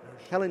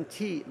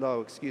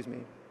 excuse me.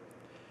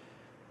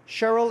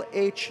 Cheryl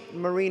H.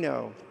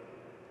 Marino.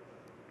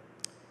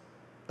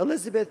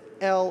 Elizabeth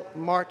L.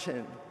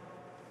 Martin.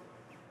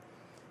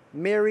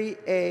 Mary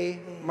A.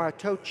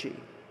 Martocci.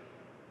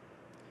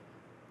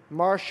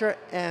 Marcia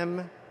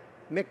M.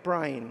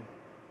 McBrien.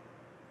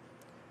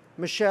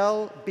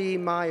 Michelle B.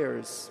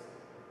 Myers.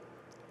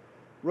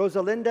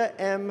 Rosalinda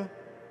M.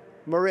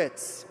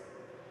 Moritz.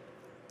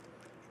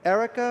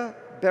 Erica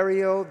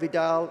Berrio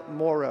Vidal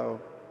Moro.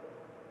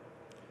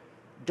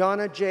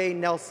 Donna J.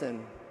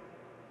 Nelson.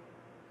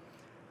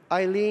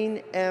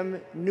 Eileen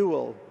M.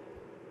 Newell.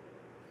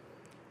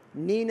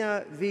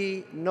 Nina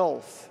V.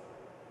 Nolf.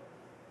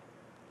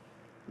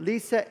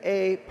 Lisa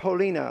A.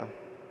 Polina.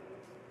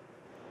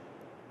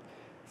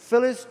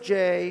 Phyllis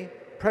J.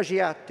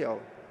 Pregiato.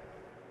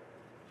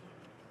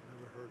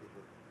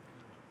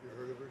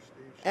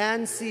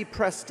 Ann C.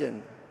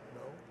 Preston.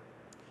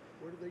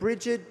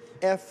 Bridget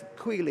F.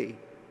 Queely.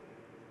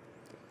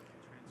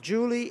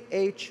 Julie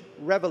H.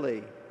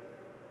 Reveley.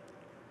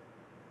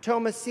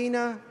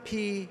 Thomasina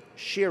P.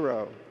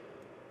 Shiro.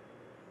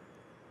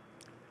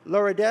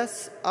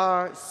 Lourdes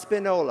R.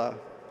 Spinola.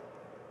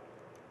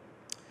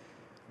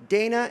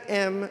 Dana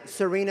M.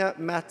 Serena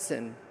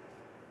Matson.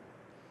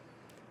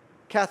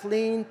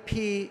 Kathleen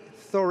P.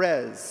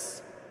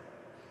 Thorez.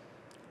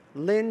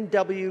 Lynn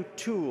W.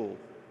 Toole.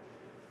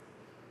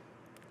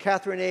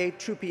 Catherine A.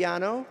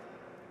 Trupiano.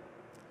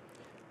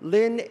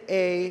 Lynn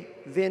A.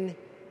 Van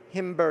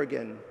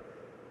Himbergen,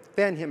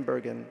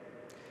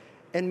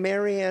 and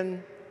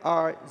Marianne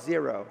R.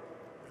 Zero.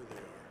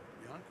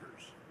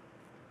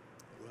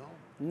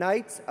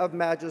 Knights of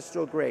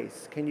Magistral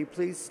Grace, can you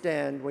please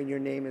stand when your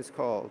name is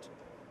called?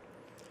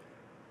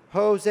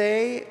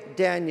 Jose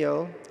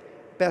Daniel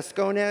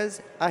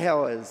Bascones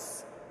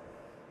Ajeoas.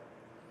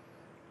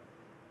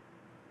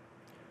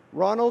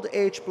 Ronald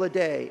H.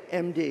 Blade,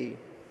 MD.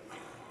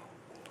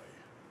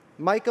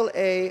 Michael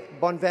A.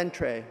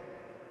 Bonventre.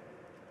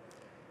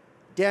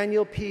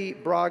 Daniel P.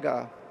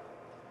 Braga.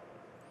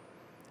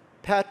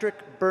 Patrick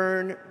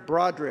Byrne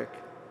Broderick,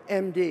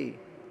 MD.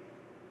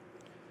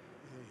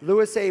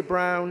 Louis A.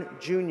 Brown,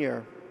 Jr.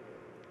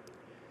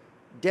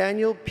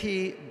 Daniel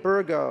P.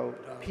 Burgo,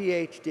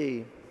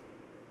 PhD.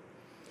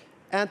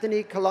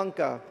 Anthony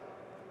Kalanka.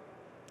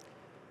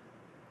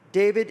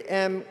 David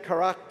M.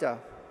 Caracta.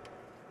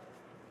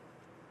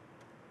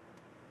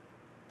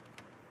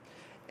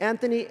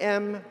 Anthony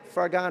M.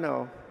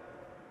 Fargano.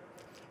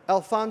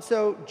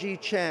 Alfonso G.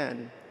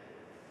 Chan.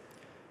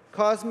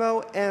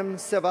 Cosmo M.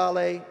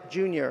 Cevale,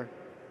 Jr.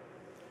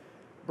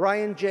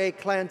 Brian J.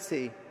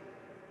 Clancy.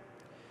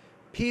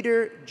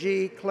 Peter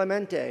G.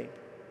 Clemente.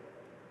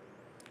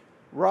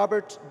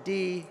 Robert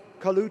D.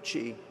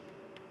 Colucci.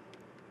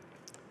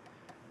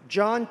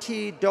 John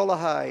T.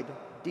 Dolahide,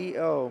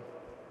 D.O.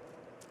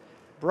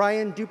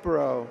 Brian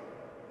Dupereau.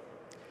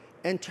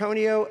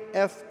 Antonio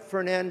F.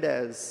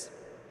 Fernandez.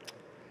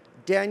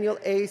 Daniel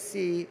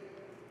A.C.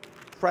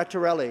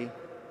 Fraterelli.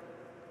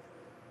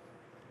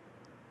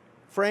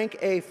 Frank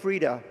A.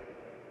 Frieda.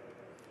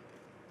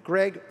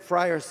 Greg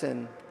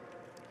Frierson.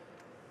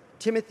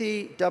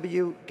 Timothy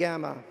W.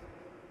 Gamma,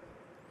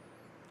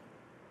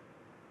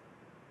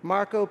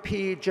 Marco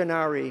P.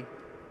 Gennari,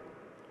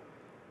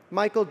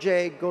 Michael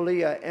J.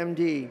 Golia,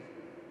 MD,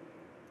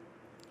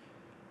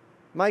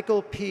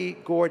 Michael P.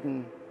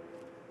 Gordon,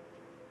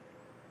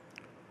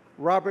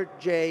 Robert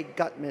J.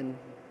 Gutman,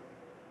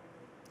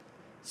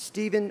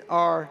 Stephen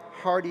R.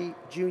 Hardy,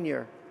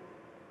 Jr.,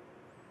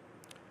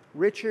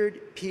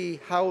 Richard P.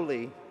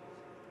 Howley,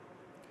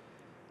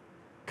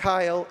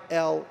 Kyle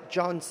L.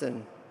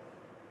 Johnson,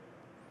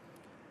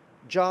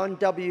 John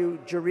W.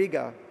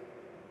 Jariga,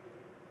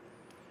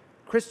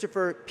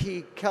 Christopher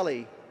P.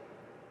 Kelly,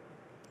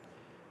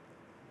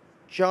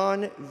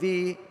 John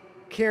V.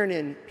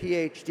 Kiernan,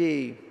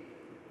 Ph.D.,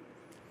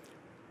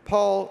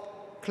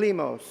 Paul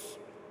Klimos,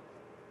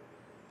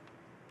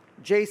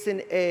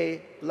 Jason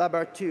A.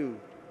 Labartu,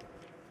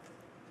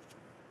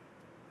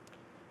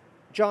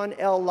 John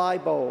L.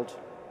 Leibold,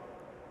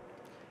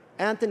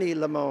 Anthony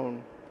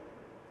Lamone,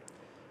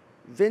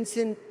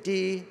 Vincent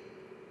D.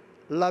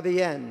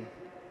 Lavienne,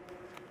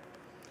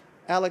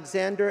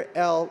 Alexander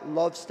L.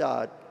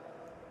 Lovestad,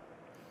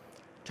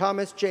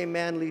 Thomas J.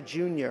 Manley,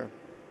 Jr.,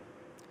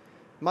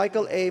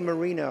 Michael A.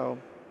 Marino,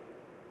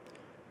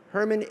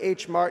 Herman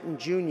H. Martin,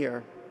 Jr.,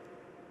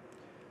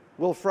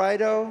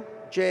 Wilfredo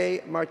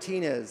J.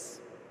 Martinez,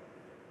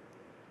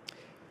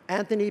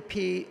 Anthony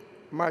P.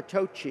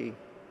 Martocci,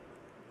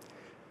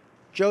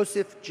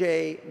 Joseph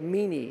J.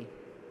 Meany,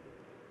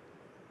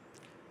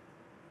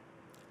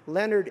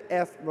 Leonard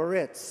F.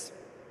 Moritz,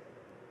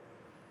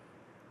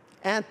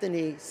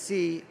 Anthony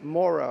C.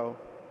 Morrow,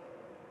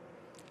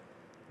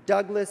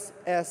 Douglas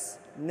S.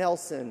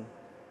 Nelson,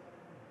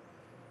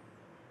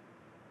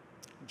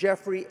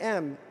 Jeffrey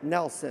M.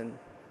 Nelson,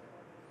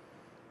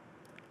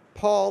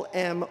 Paul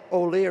M.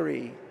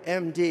 O'Leary,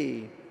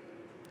 MD,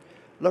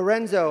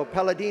 Lorenzo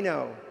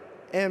Palladino,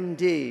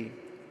 MD,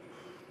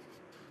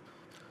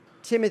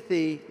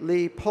 Timothy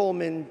Lee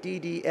Pullman,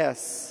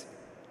 DDS,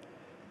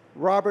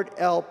 Robert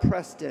L.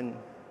 Preston,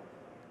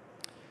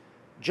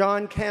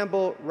 John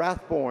Campbell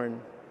Rathborn,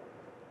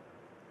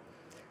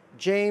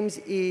 James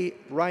E.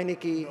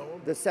 Reinecke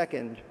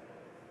II,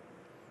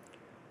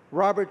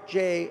 Robert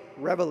J.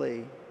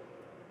 Reveley,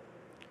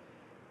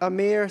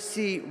 Amir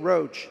C.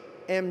 Roach,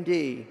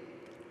 MD,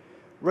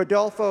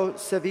 Rodolfo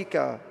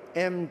Savica,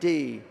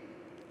 MD,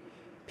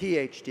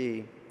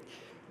 PhD,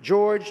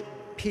 George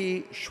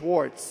P.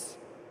 Schwartz,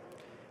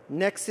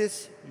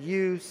 Nexus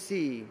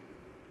UC,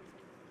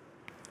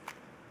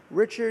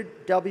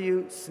 Richard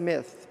W.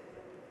 Smith,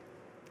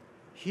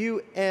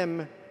 Hugh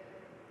M.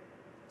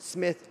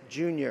 Smith,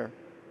 Jr.,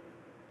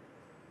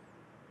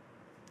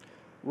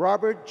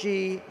 Robert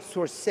G.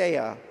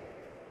 Sorsea,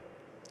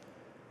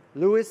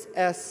 Louis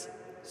S.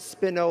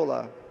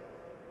 Spinola,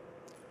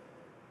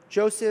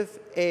 Joseph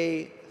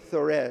A.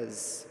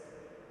 Thorez,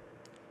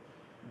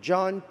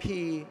 John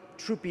P.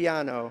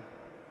 Trupiano,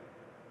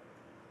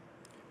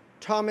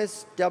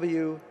 Thomas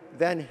W.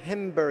 Van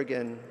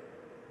Hembergen,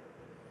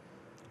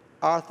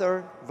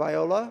 Arthur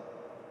Viola,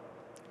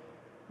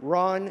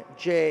 Ron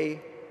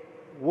J.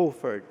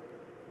 Wolford.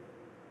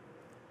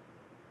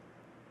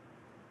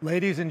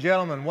 Ladies and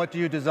gentlemen, what do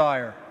you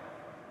desire?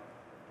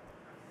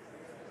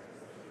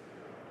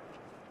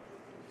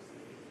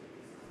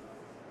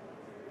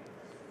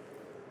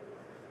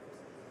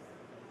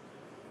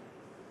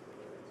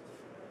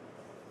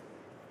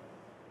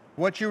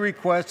 What you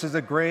request is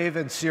a grave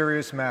and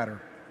serious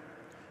matter.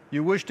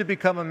 You wish to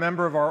become a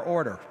member of our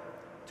order,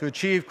 to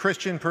achieve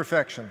Christian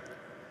perfection,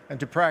 and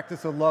to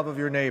practice the love of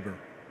your neighbor.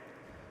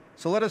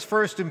 So let us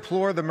first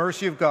implore the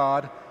mercy of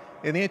God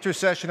in the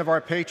intercession of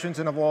our patrons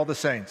and of all the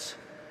saints.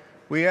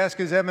 We ask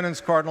His Eminence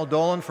Cardinal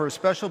Dolan for a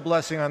special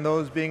blessing on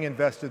those being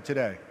invested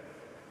today.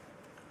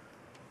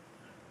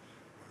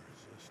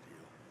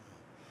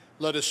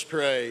 Let us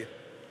pray.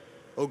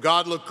 O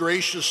God, look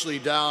graciously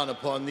down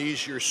upon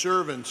these your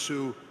servants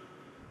who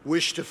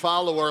wish to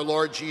follow our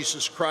Lord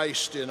Jesus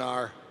Christ in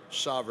our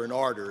sovereign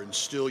order.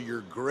 Instill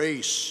your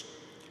grace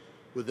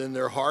within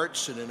their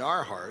hearts and in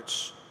our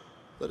hearts.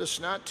 Let us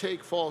not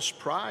take false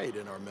pride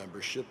in our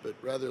membership, but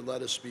rather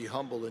let us be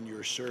humble in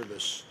your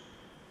service.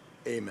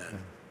 Amen.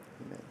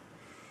 Amen.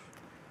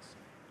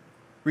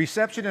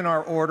 Reception in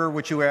our order,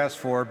 which you asked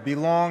for,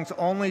 belongs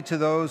only to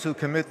those who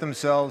commit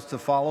themselves to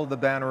follow the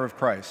banner of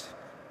Christ.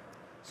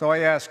 So I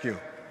ask you,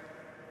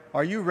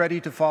 are you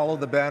ready to follow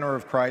the banner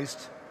of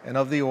Christ and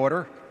of the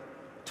order,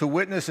 to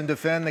witness and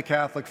defend the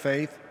Catholic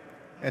faith,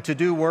 and to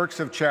do works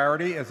of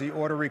charity as the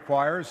order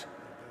requires?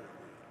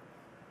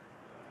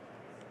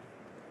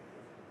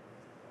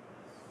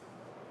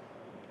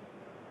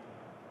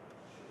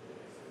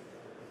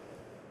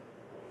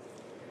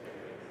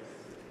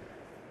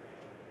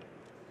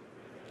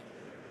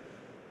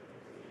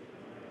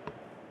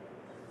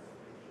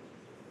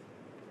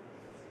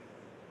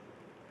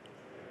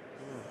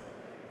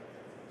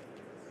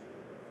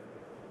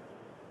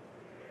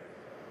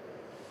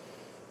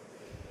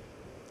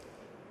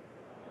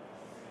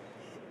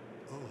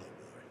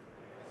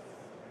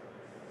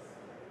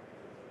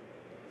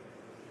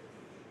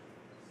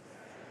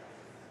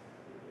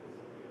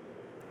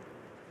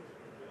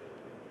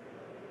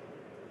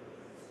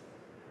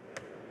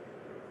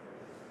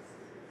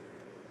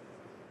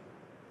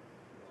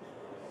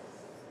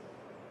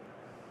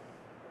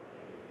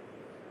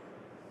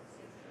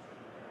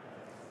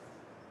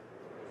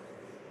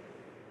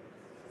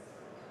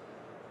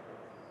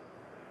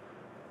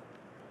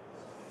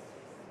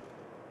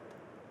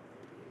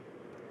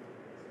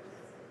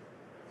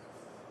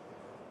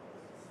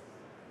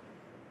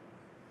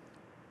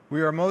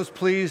 We are most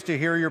pleased to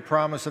hear your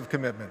promise of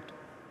commitment.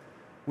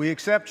 We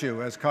accept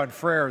you as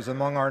confreres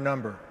among our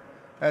number,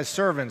 as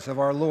servants of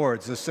our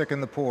lords, the sick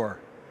and the poor,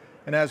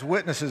 and as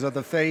witnesses of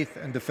the faith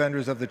and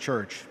defenders of the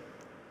Church.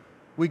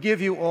 We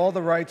give you all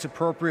the rights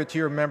appropriate to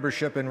your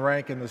membership and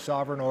rank in the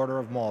Sovereign Order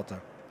of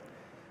Malta.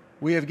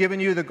 We have given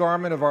you the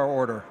garment of our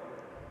order.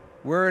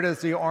 Wear it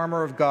as the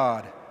armor of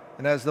God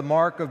and as the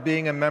mark of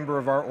being a member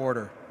of our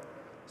order,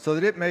 so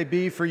that it may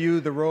be for you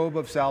the robe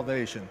of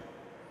salvation.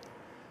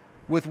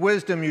 With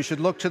wisdom you should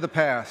look to the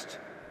past,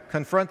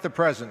 confront the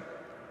present,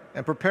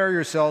 and prepare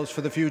yourselves for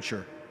the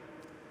future.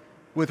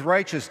 With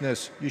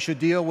righteousness you should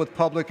deal with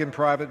public and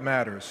private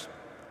matters.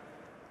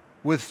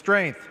 With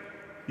strength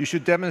you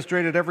should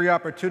demonstrate at every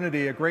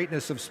opportunity a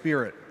greatness of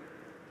spirit.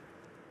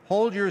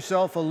 Hold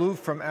yourself aloof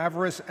from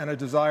avarice and a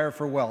desire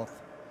for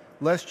wealth,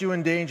 lest you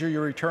endanger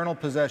your eternal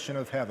possession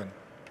of heaven.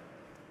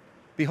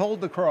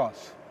 Behold the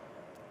cross,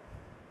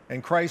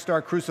 and Christ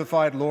our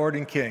crucified Lord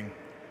and King.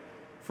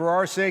 For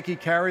our sake he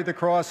carried the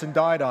cross and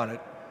died on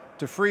it,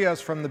 to free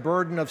us from the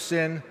burden of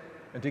sin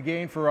and to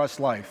gain for us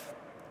life.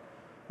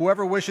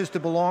 Whoever wishes to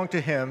belong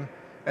to him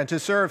and to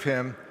serve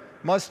him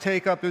must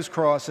take up his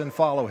cross and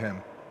follow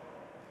him.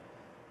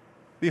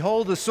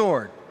 Behold the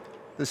sword,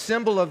 the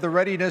symbol of the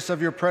readiness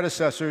of your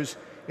predecessors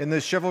in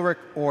this chivalric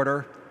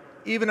order,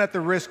 even at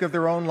the risk of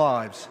their own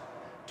lives,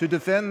 to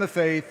defend the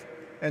faith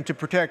and to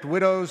protect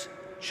widows,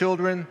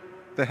 children,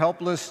 the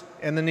helpless,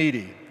 and the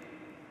needy.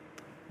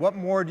 What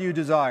more do you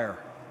desire?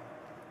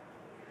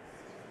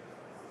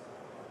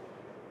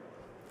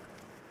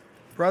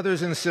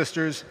 Brothers and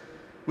sisters,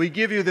 we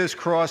give you this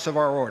cross of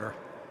our order,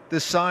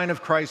 this sign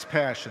of Christ's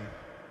passion,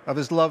 of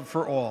his love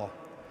for all.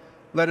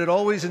 Let it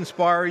always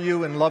inspire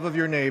you in love of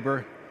your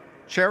neighbor.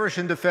 Cherish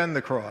and defend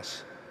the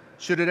cross.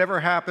 Should it ever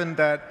happen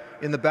that,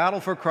 in the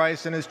battle for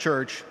Christ and his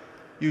church,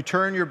 you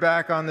turn your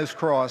back on this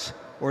cross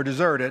or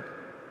desert it,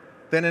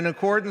 then in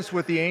accordance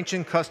with the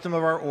ancient custom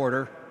of our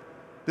order,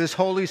 this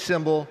holy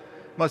symbol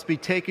must be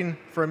taken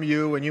from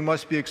you and you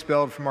must be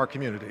expelled from our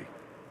community.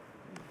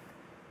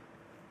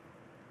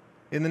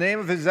 In the name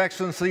of His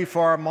Excellency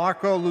Fra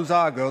Marco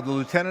Luzago, the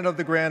Lieutenant of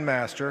the Grand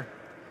Master,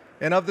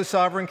 and of the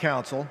Sovereign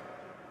Council,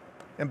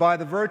 and by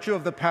the virtue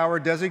of the power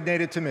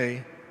designated to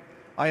me,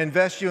 I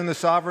invest you in the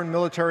Sovereign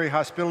Military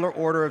Hospitaller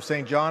Order of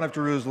St. John of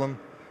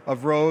Jerusalem,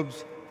 of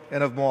Rhodes,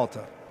 and of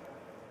Malta.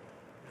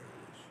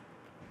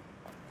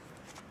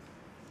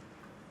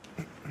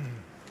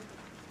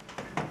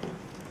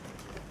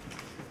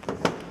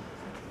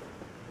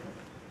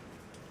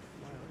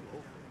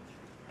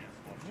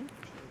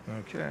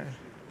 Okay.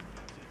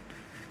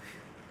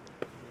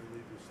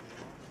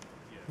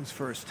 Who's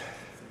first? Is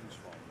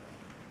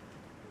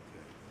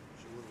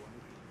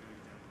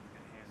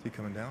he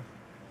coming down?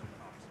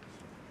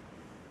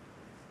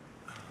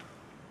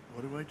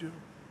 What do I do?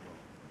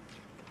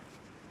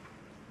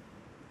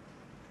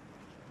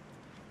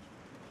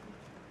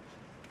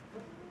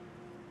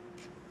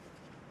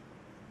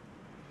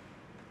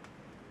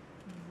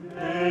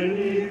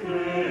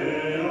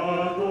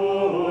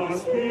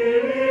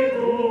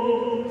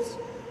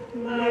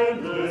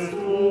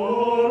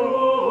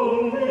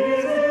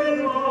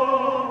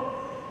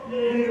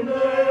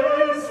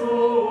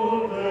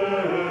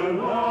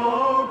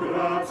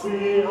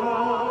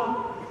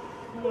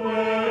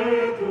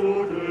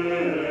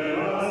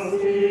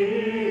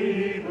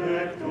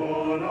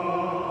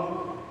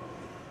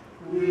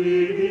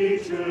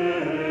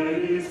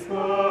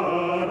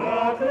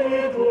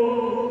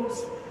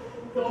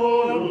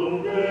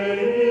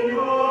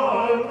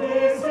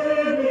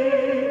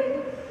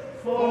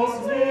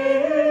 Fox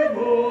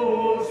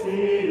vivus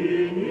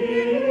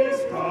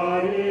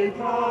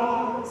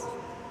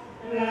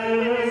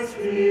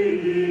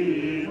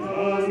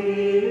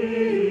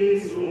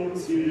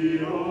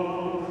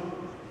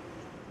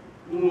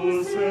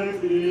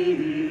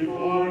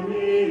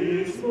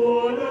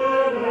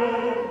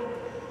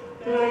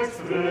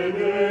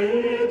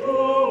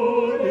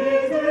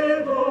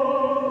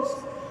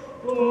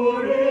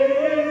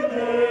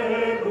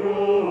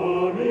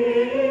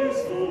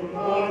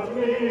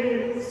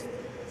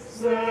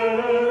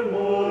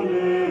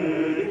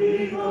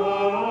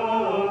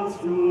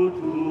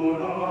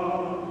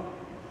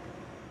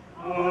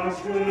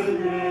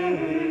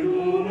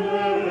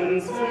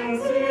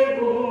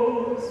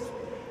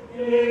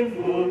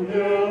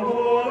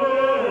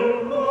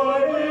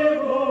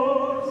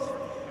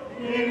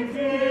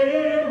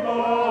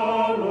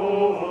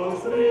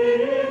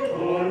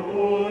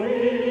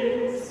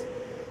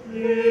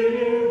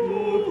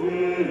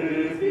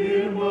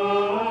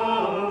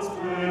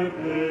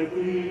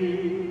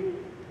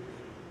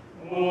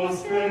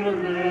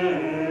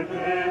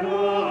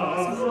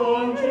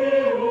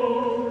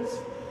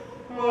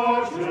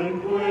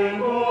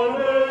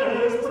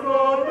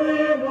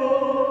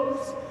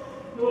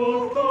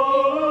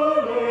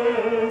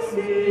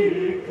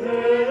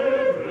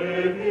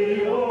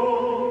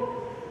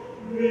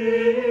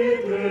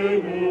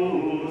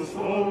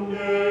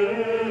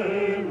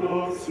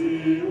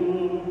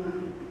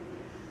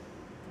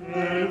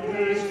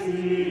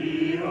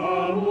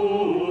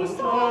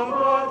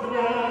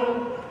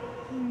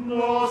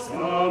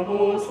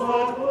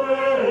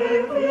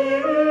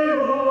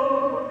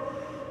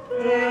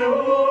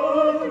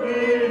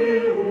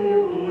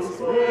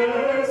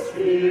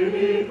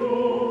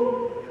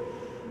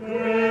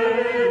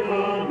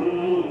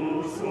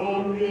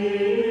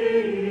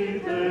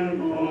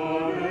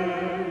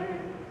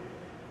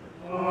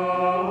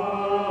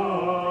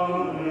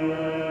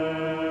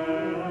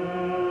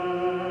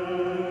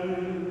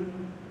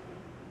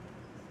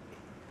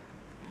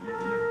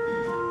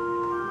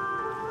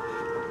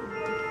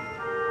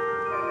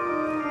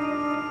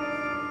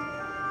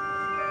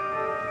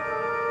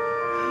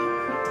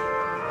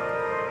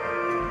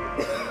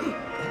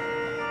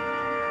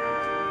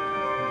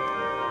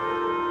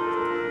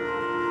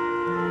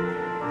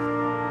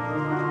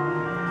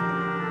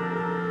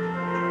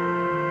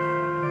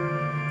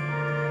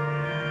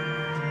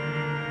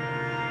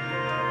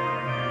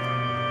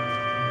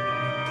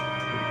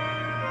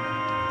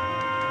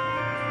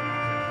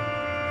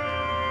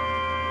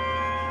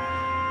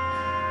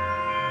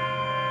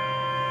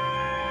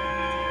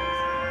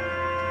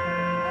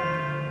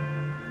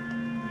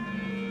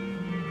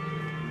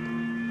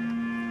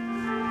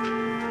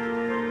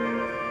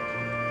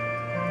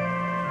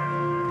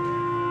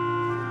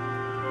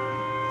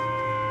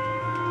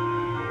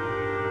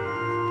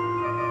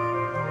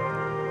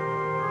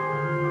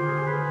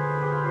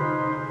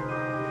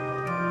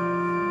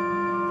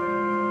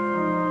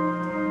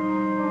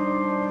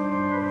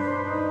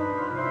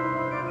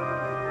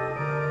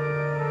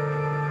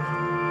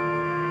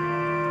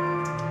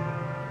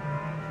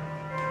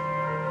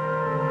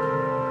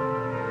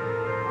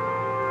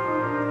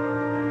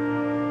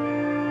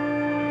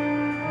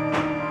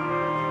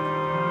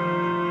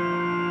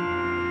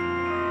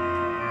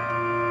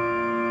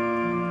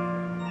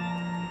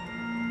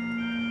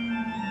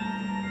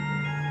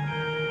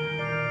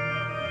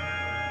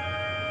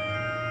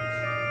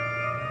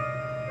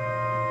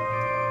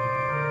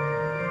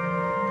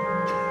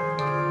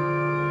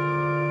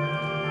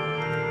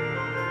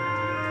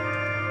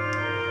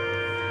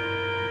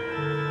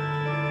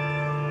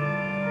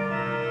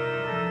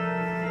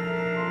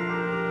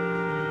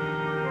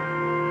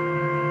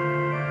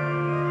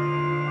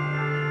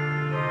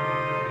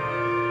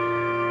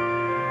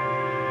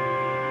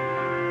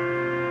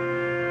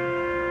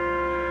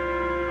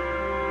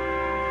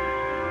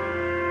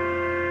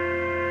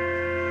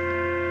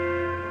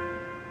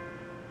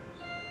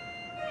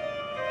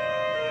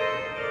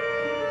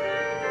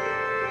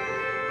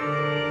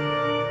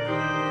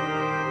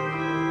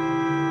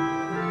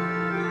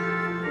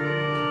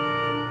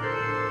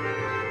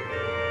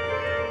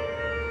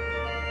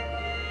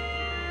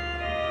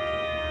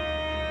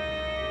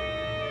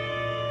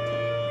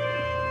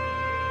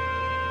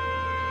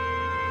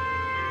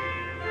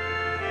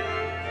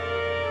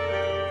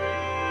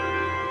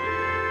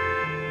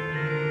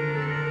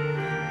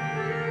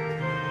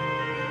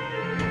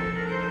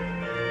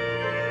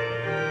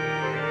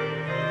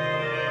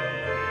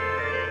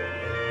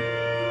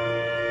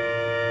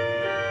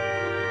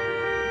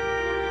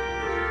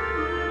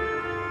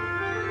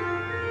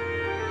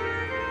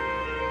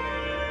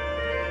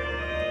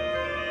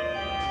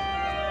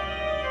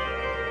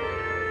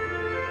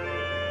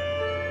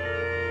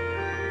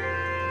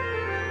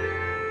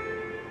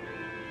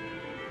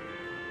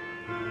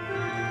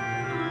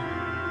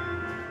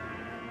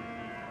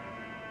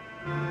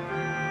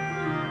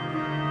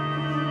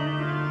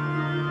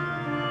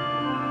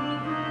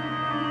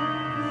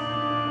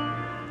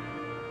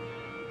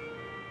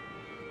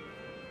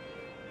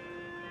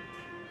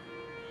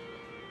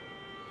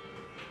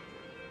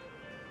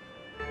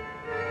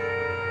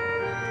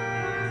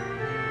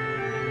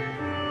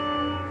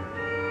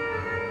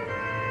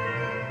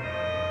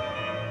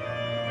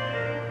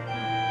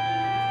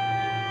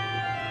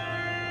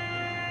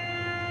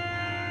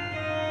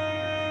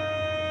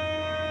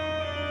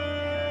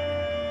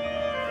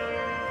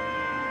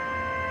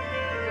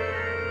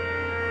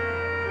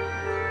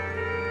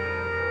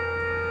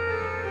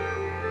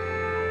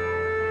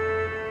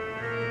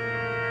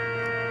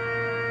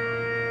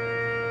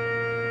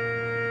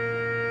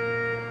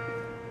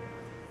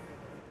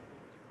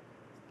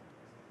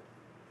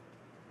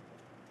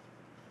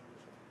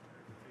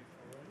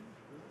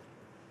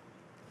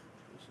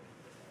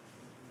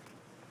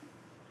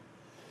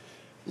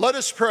Let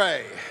us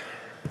pray.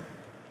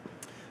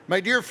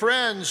 My dear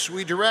friends,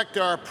 we direct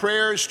our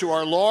prayers to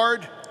our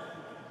Lord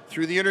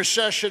through the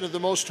intercession of the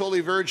Most Holy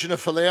Virgin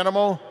of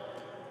Falermo,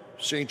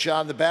 St.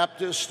 John the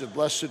Baptist, of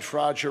Blessed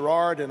Fra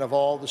Gerard, and of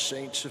all the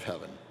saints of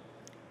heaven.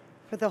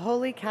 For the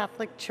Holy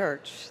Catholic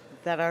Church,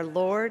 that our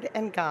Lord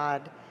and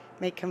God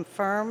may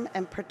confirm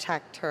and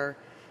protect her,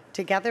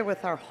 together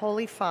with our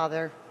Holy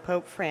Father,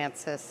 Pope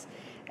Francis,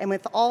 and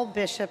with all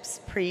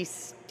bishops,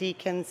 priests,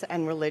 deacons,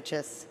 and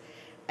religious,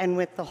 and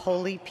with the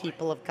holy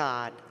people of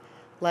God.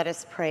 Let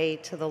us pray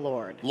to the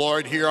Lord.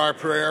 Lord, hear our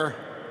prayer.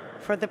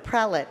 For the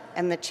prelate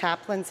and the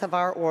chaplains of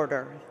our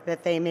order,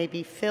 that they may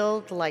be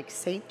filled like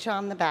St.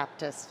 John the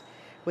Baptist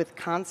with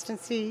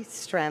constancy,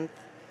 strength,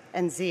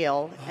 and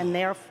zeal, and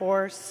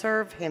therefore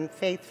serve him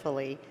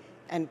faithfully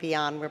and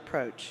beyond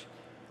reproach.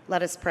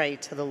 Let us pray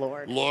to the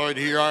Lord. Lord,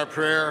 hear our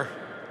prayer.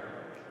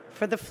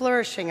 for the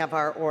flourishing of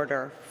our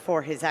order,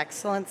 for His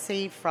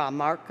Excellency Fra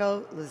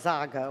Marco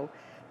Luzago,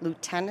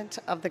 Lieutenant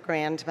of the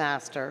Grand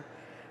Master,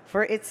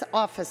 for its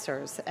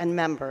officers and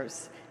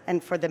members,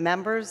 and for the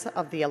members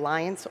of the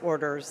Alliance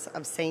Orders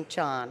of St.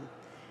 John,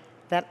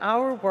 that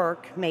our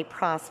work may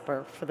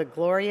prosper for the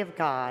glory of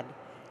God,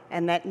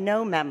 and that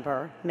no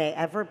member may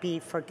ever be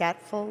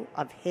forgetful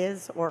of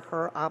his or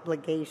her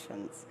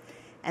obligations,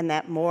 and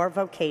that more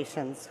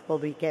vocations will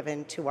be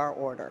given to our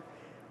order.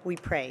 We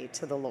pray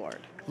to the Lord.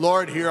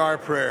 Lord, hear our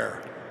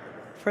prayer.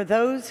 For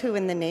those who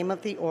in the name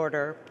of the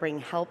order bring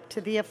help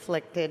to the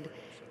afflicted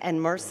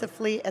and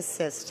mercifully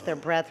assist their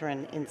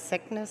brethren in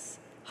sickness,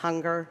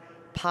 hunger,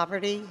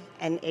 poverty,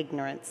 and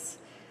ignorance,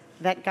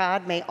 that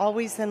God may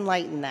always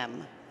enlighten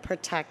them,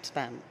 protect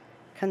them,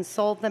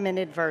 console them in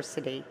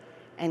adversity,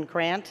 and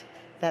grant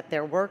that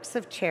their works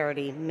of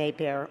charity may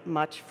bear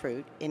much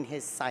fruit in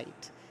His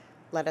sight.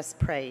 Let us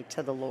pray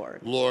to the Lord.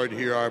 Lord,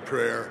 hear our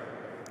prayer.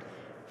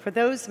 For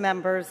those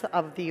members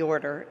of the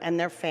order and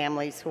their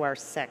families who are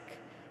sick,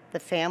 the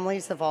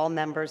families of all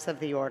members of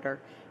the order,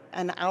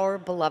 and our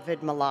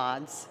beloved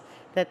Malads,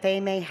 that they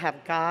may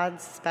have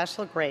God's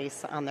special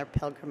grace on their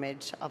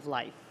pilgrimage of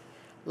life.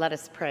 Let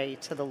us pray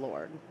to the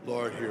Lord.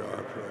 Lord, hear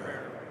our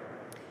prayer.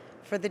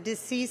 For the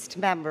deceased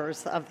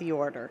members of the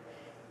order,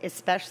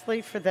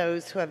 especially for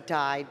those who have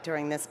died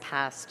during this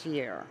past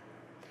year,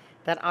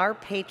 that our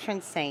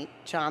patron saint,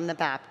 John the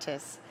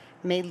Baptist,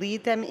 may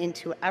lead them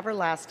into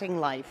everlasting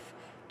life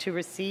to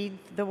receive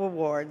the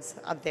rewards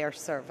of their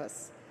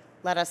service.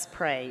 Let us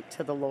pray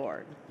to the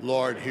Lord.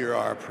 Lord, hear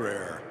our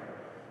prayer.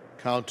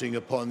 Counting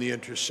upon the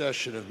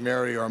intercession of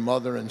Mary, our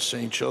mother, and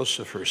Saint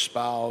Joseph, her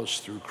spouse,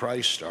 through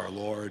Christ our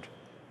Lord.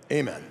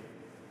 Amen.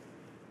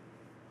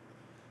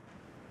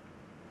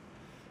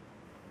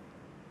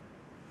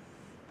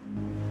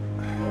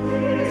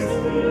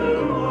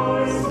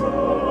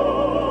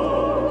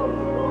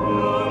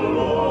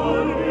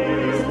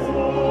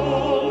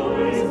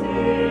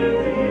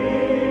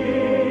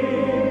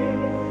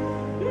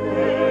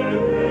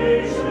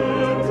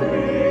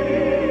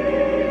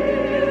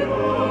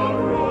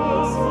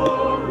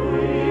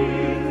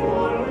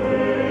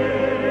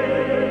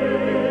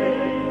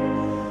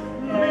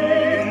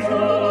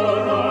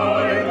 Victor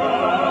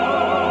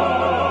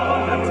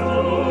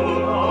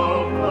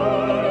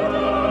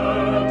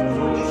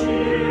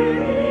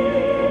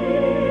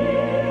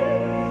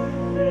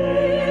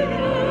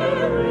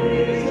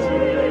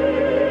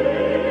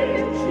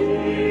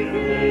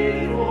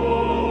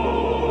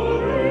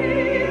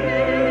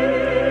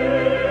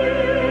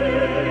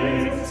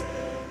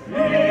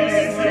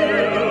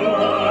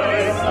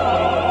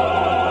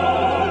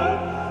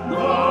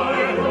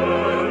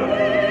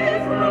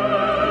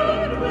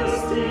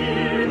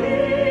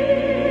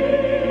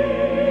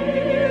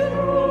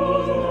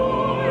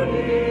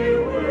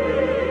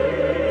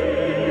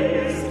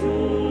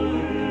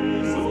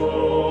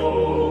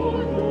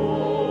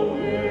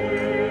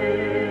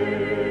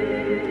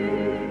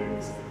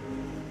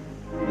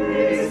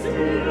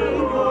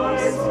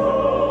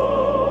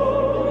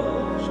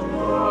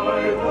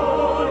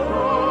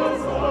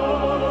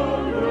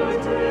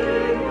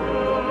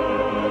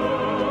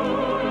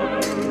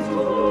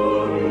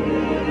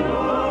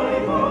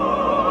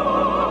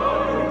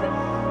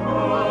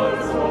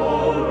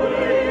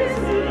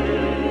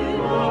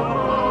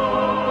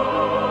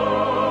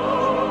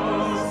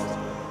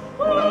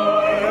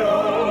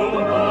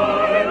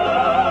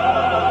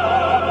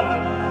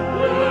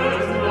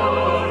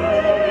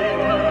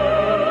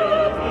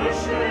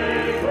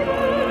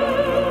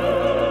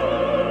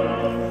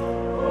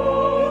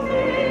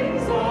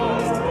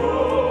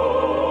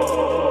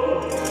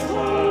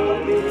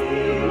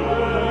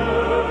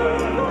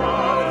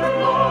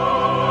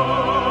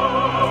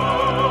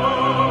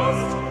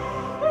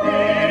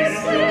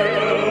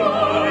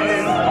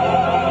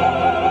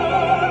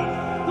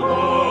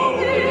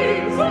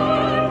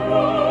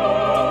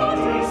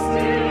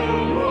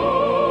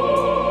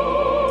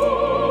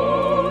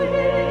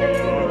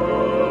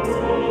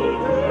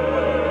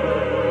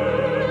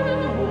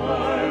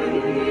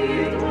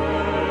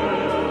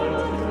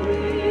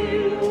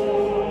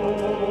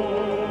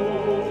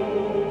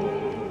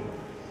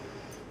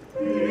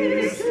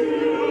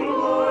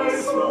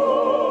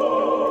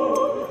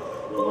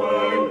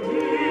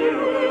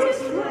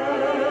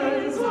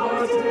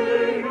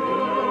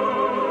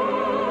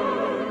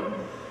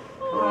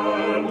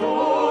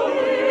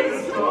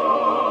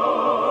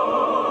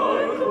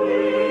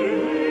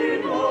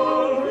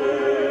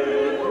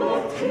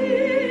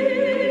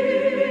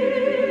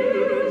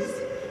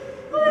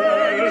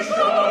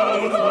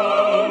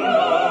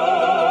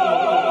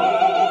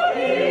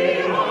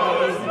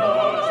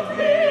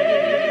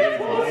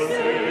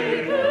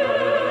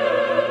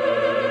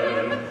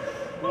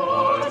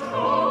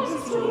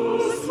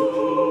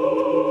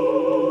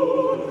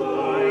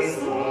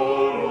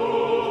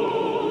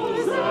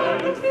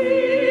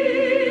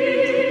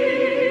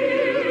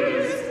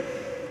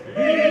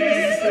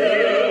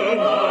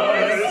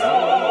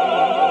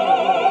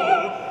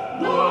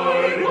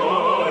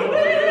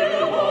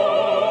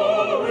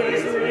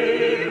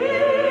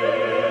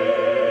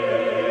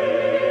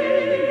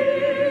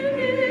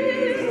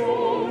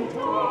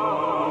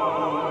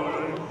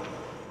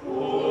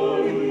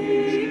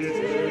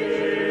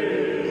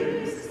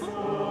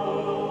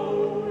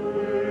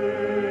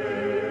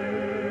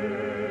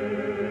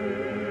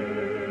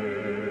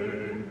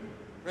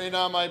Pray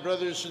now, my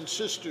brothers and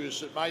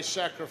sisters, that my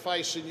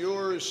sacrifice and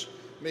yours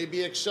may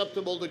be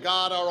acceptable to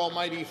God, our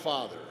Almighty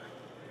Father.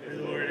 May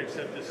the Lord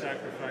accept the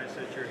sacrifice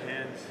at your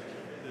hands,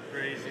 the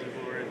praise and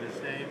glory of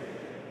his name,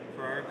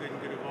 for our good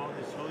and good of all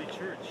his holy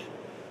church.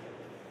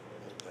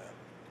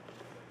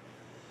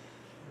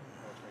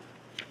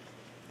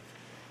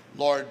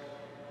 Lord,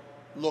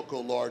 look, O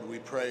Lord, we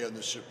pray, on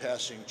the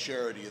surpassing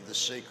charity of the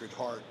Sacred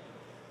Heart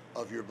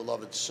of your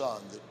beloved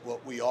Son, that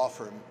what we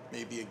offer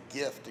may be a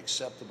gift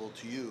acceptable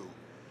to you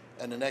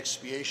and an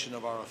expiation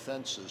of our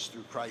offenses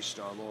through Christ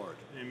our Lord.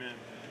 Amen.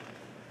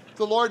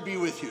 The Lord be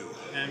with you.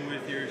 And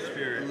with your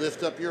spirit.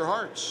 Lift up your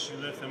hearts.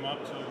 We lift them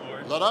up to the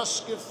Lord. Let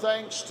us give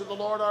thanks to the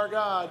Lord our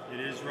God.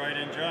 It is right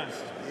and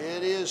just.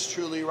 It is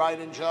truly right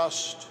and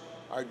just,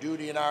 our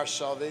duty and our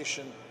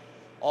salvation,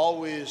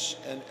 always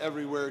and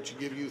everywhere to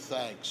give you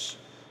thanks.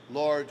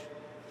 Lord,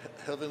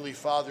 Heavenly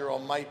Father,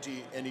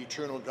 Almighty and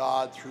eternal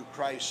God, through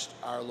Christ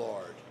our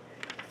Lord.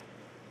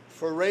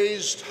 For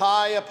raised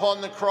high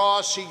upon the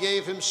cross, he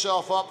gave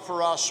himself up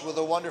for us with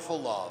a wonderful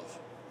love,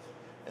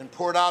 and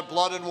poured out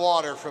blood and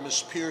water from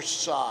his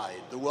pierced side,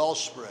 the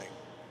wellspring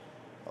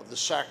of the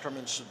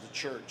sacraments of the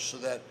church, so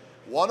that,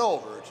 won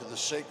over to the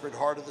Sacred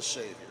Heart of the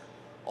Savior,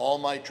 all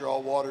might draw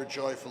water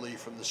joyfully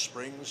from the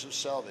springs of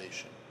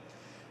salvation.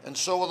 And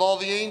so with all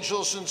the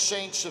angels and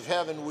saints of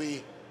heaven,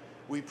 we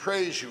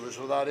praise you, as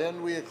without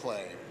end we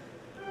acclaim.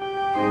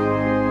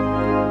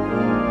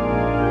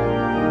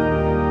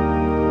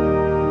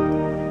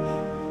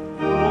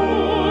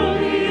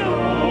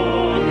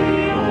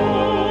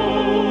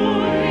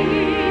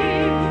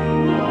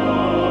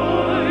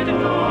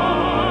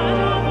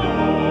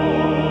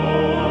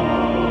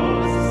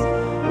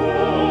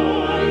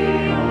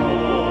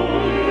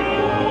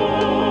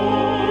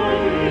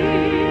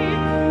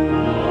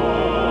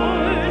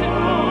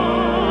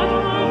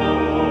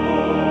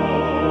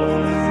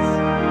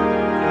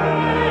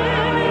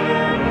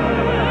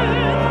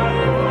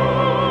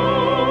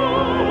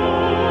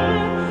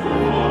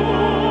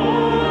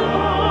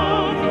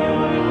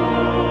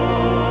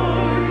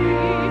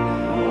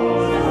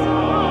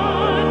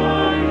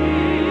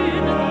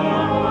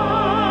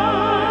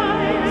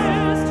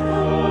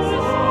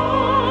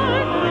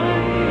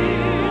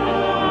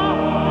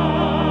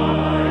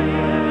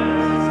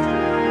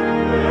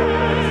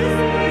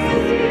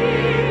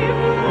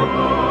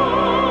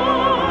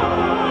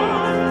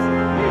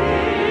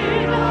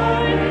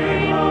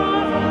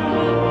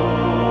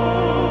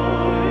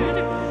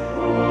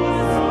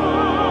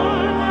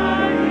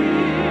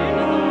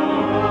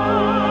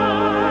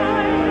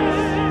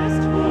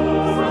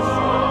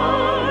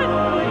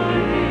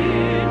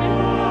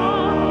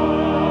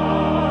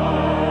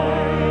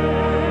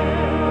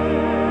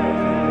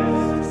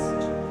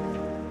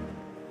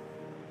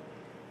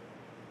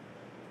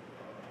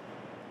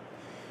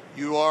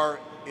 You are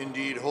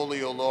indeed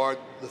holy, O Lord,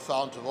 the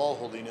fount of all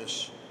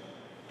holiness.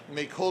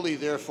 Make holy,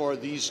 therefore,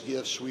 these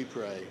gifts, we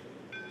pray,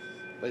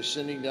 by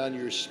sending down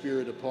your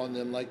Spirit upon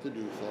them like the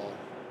dewfall,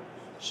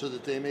 so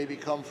that they may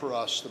become for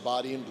us the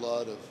body and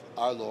blood of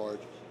our Lord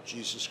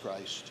Jesus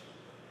Christ.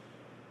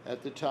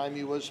 At the time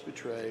he was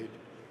betrayed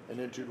and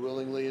entered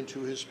willingly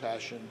into his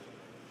passion,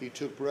 he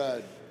took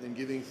bread, and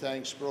giving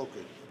thanks broke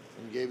it,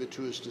 and gave it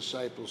to his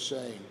disciples,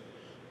 saying,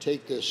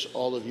 "Take this,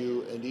 all of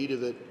you, and eat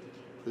of it,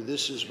 for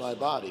this is my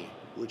body,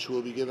 which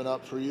will be given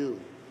up for you."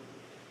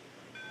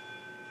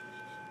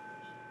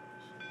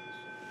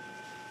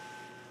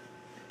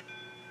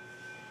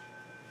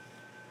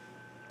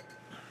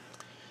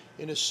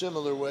 In a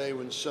similar way,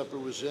 when supper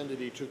was ended,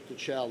 he took the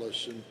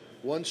chalice, and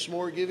once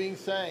more giving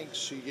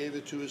thanks, he gave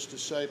it to his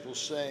disciples,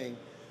 saying,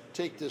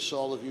 "Take this,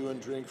 all of you,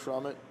 and drink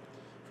from it,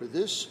 for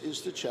this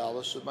is the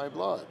chalice of my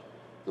blood,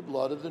 the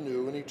blood of the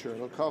new and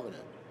eternal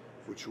covenant,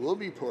 which will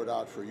be poured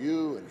out for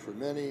you and for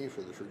many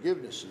for the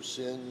forgiveness of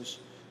sins.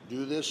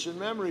 Do this in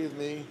memory of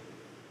me."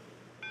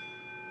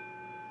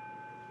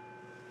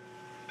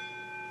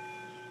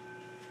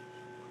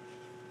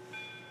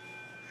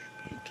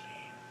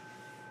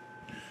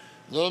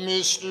 The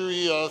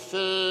mystery of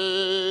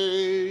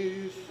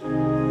faith.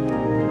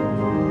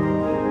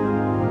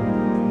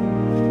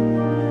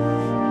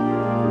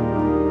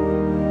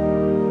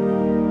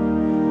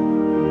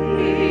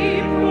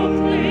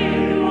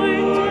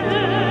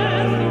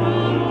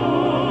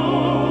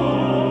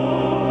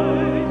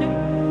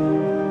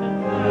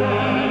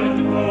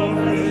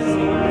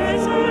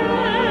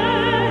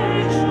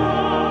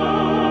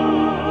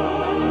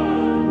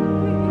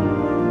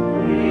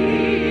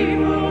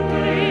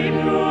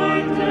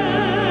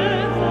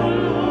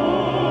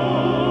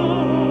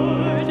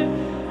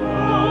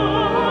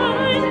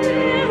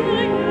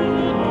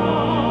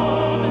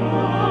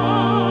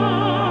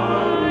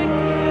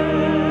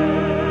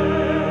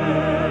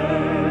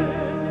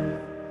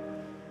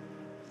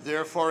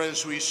 Therefore,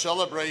 as we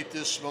celebrate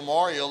this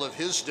memorial of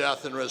his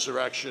death and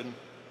resurrection,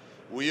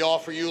 we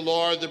offer you,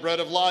 Lord, the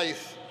bread of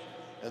life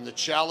and the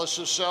chalice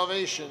of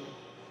salvation,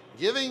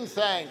 giving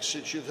thanks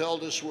that you've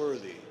held us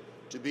worthy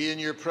to be in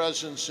your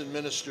presence and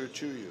minister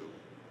to you.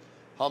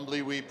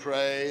 Humbly we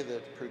pray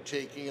that,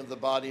 partaking of the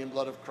body and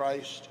blood of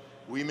Christ,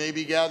 we may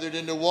be gathered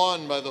into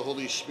one by the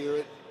Holy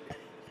Spirit.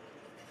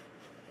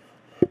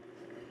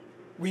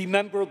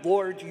 Remember,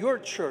 Lord, your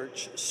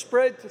church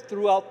spread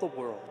throughout the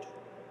world,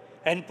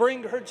 and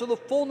bring her to the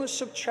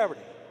fullness of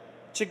charity,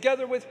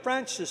 together with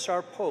Francis,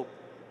 our Pope,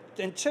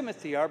 and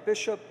Timothy, our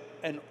Bishop,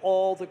 and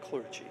all the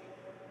clergy.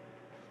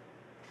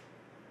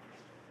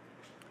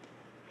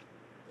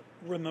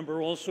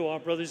 Remember also our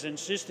brothers and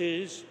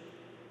sisters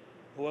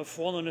who have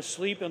fallen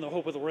asleep in the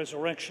hope of the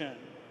resurrection,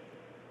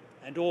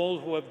 and all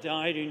who have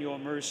died in your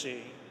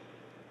mercy.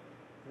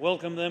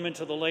 Welcome them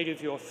into the light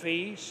of your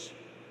face.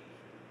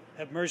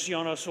 Have mercy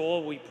on us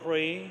all, we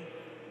pray,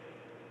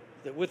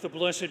 that with the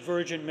Blessed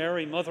Virgin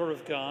Mary, Mother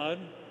of God,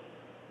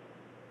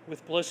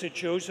 with blessed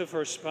Joseph,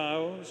 her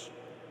spouse,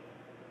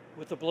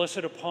 with the blessed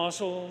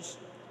apostles,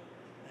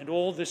 and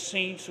all the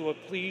saints who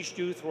have pleased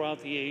you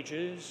throughout the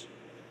ages,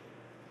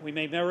 we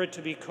may merit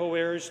to be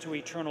co-heirs to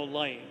eternal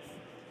life,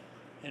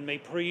 and may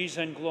praise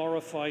and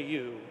glorify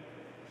you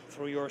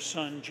through your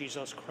Son,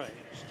 Jesus Christ.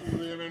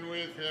 Through him and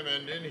with him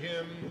and in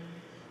him,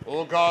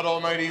 O God,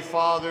 Almighty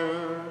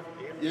Father,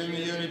 in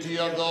the unity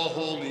of the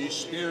Holy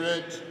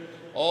Spirit,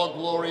 all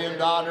glory and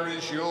honor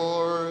is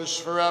yours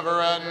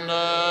forever and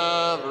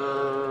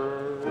ever.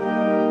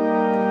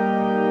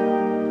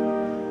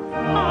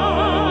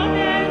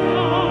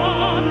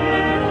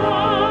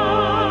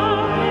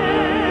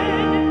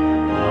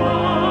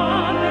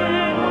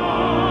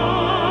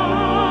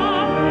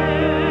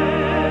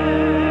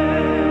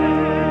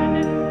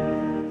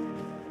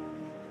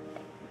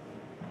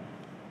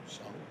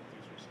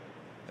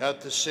 At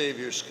the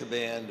Savior's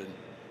command and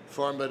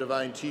formed by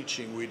divine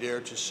teaching, we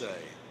dare to say,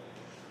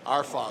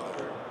 Our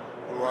Father,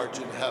 who art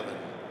in heaven,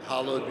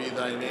 hallowed be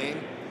thy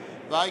name.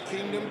 Thy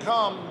kingdom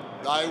come,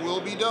 thy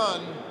will be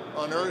done,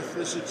 on earth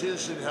as it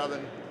is in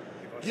heaven.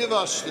 Give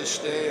us this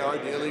day our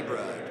daily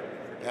bread,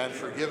 and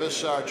forgive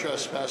us our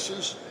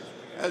trespasses,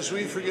 as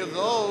we forgive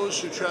those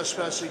who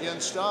trespass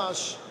against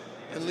us.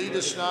 And lead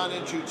us not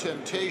into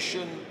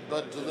temptation,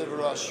 but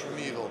deliver us from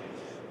evil.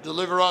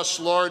 Deliver us,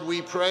 Lord,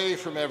 we pray,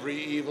 from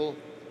every evil.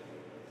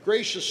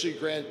 Graciously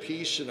grant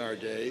peace in our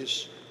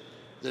days,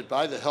 that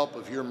by the help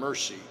of your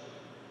mercy,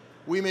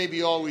 we may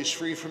be always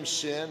free from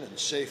sin and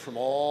safe from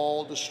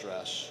all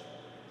distress,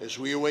 as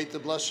we await the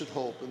blessed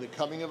hope and the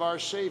coming of our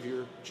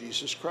Savior,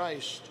 Jesus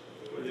Christ.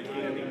 For the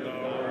kingdom,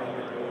 power,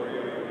 and the glory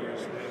are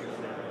yours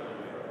forever.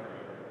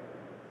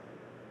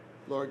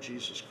 Lord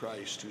Jesus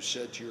Christ, who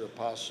said to your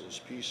apostles,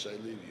 Peace I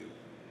leave you,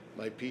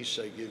 my peace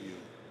I give you,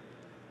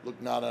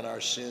 look not on our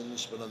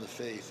sins, but on the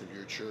faith of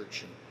your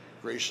church, and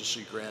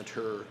graciously grant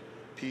her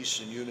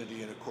peace and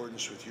unity in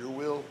accordance with your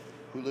will,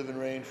 who live and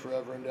reign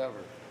forever and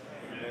ever.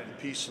 Amen.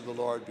 The peace of the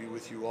Lord be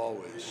with you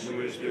always. And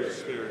with your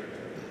spirit.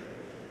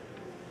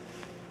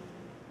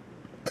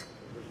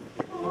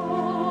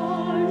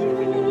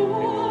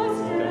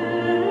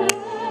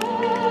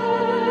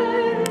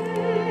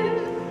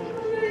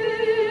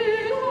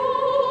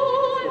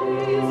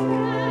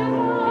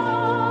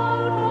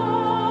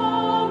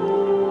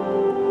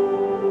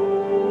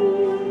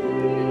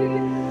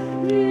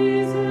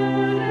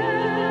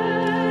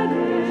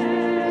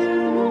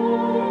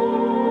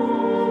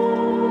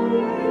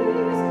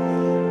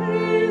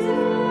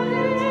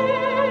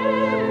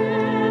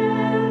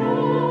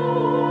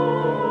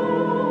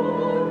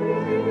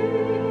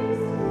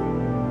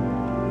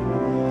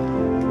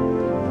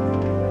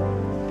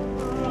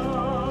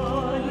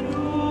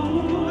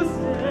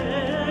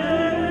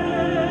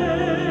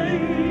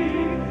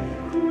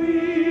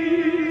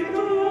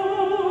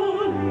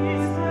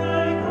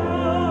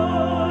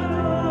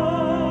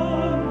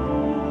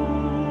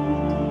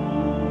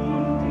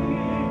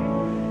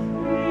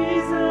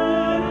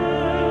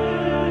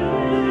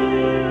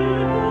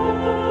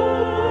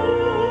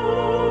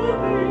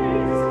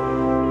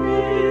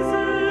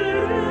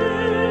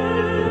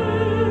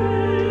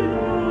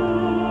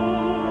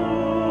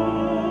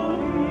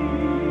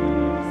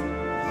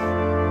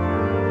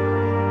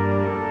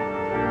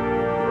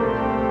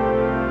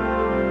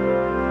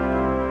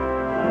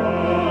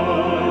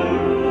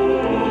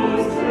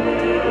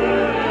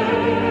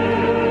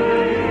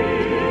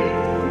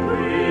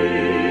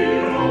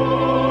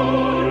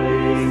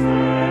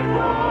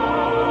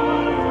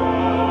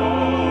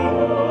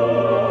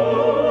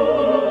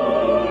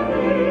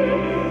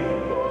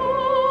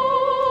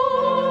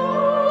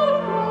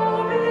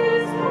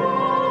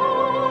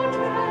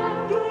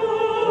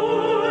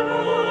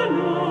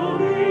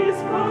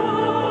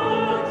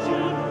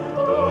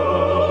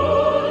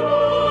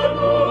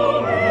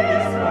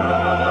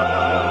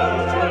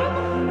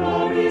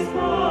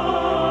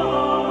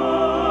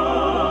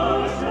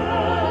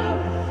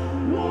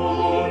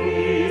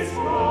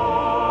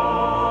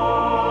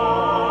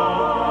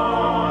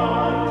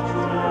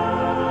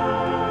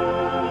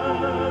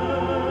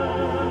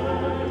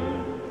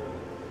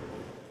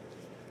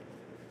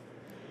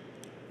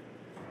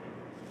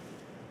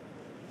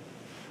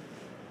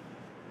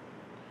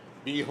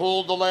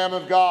 Behold the Lamb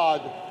of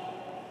God.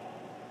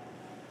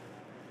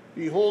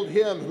 Behold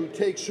him who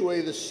takes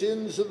away the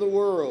sins of the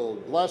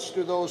world. Blessed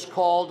are those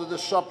called to the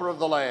supper of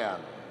the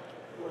Lamb.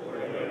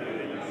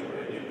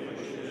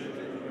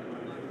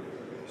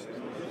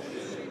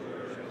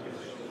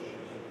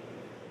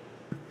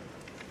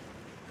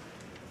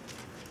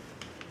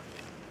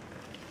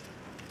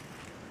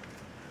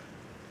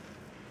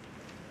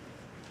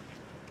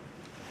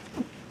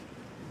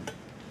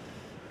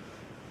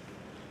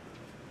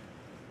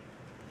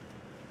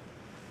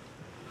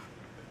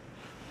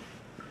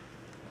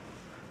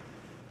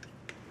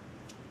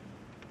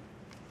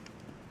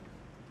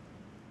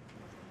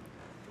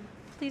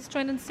 Please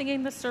join in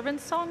singing the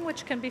servant's song,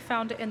 which can be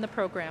found in the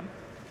program.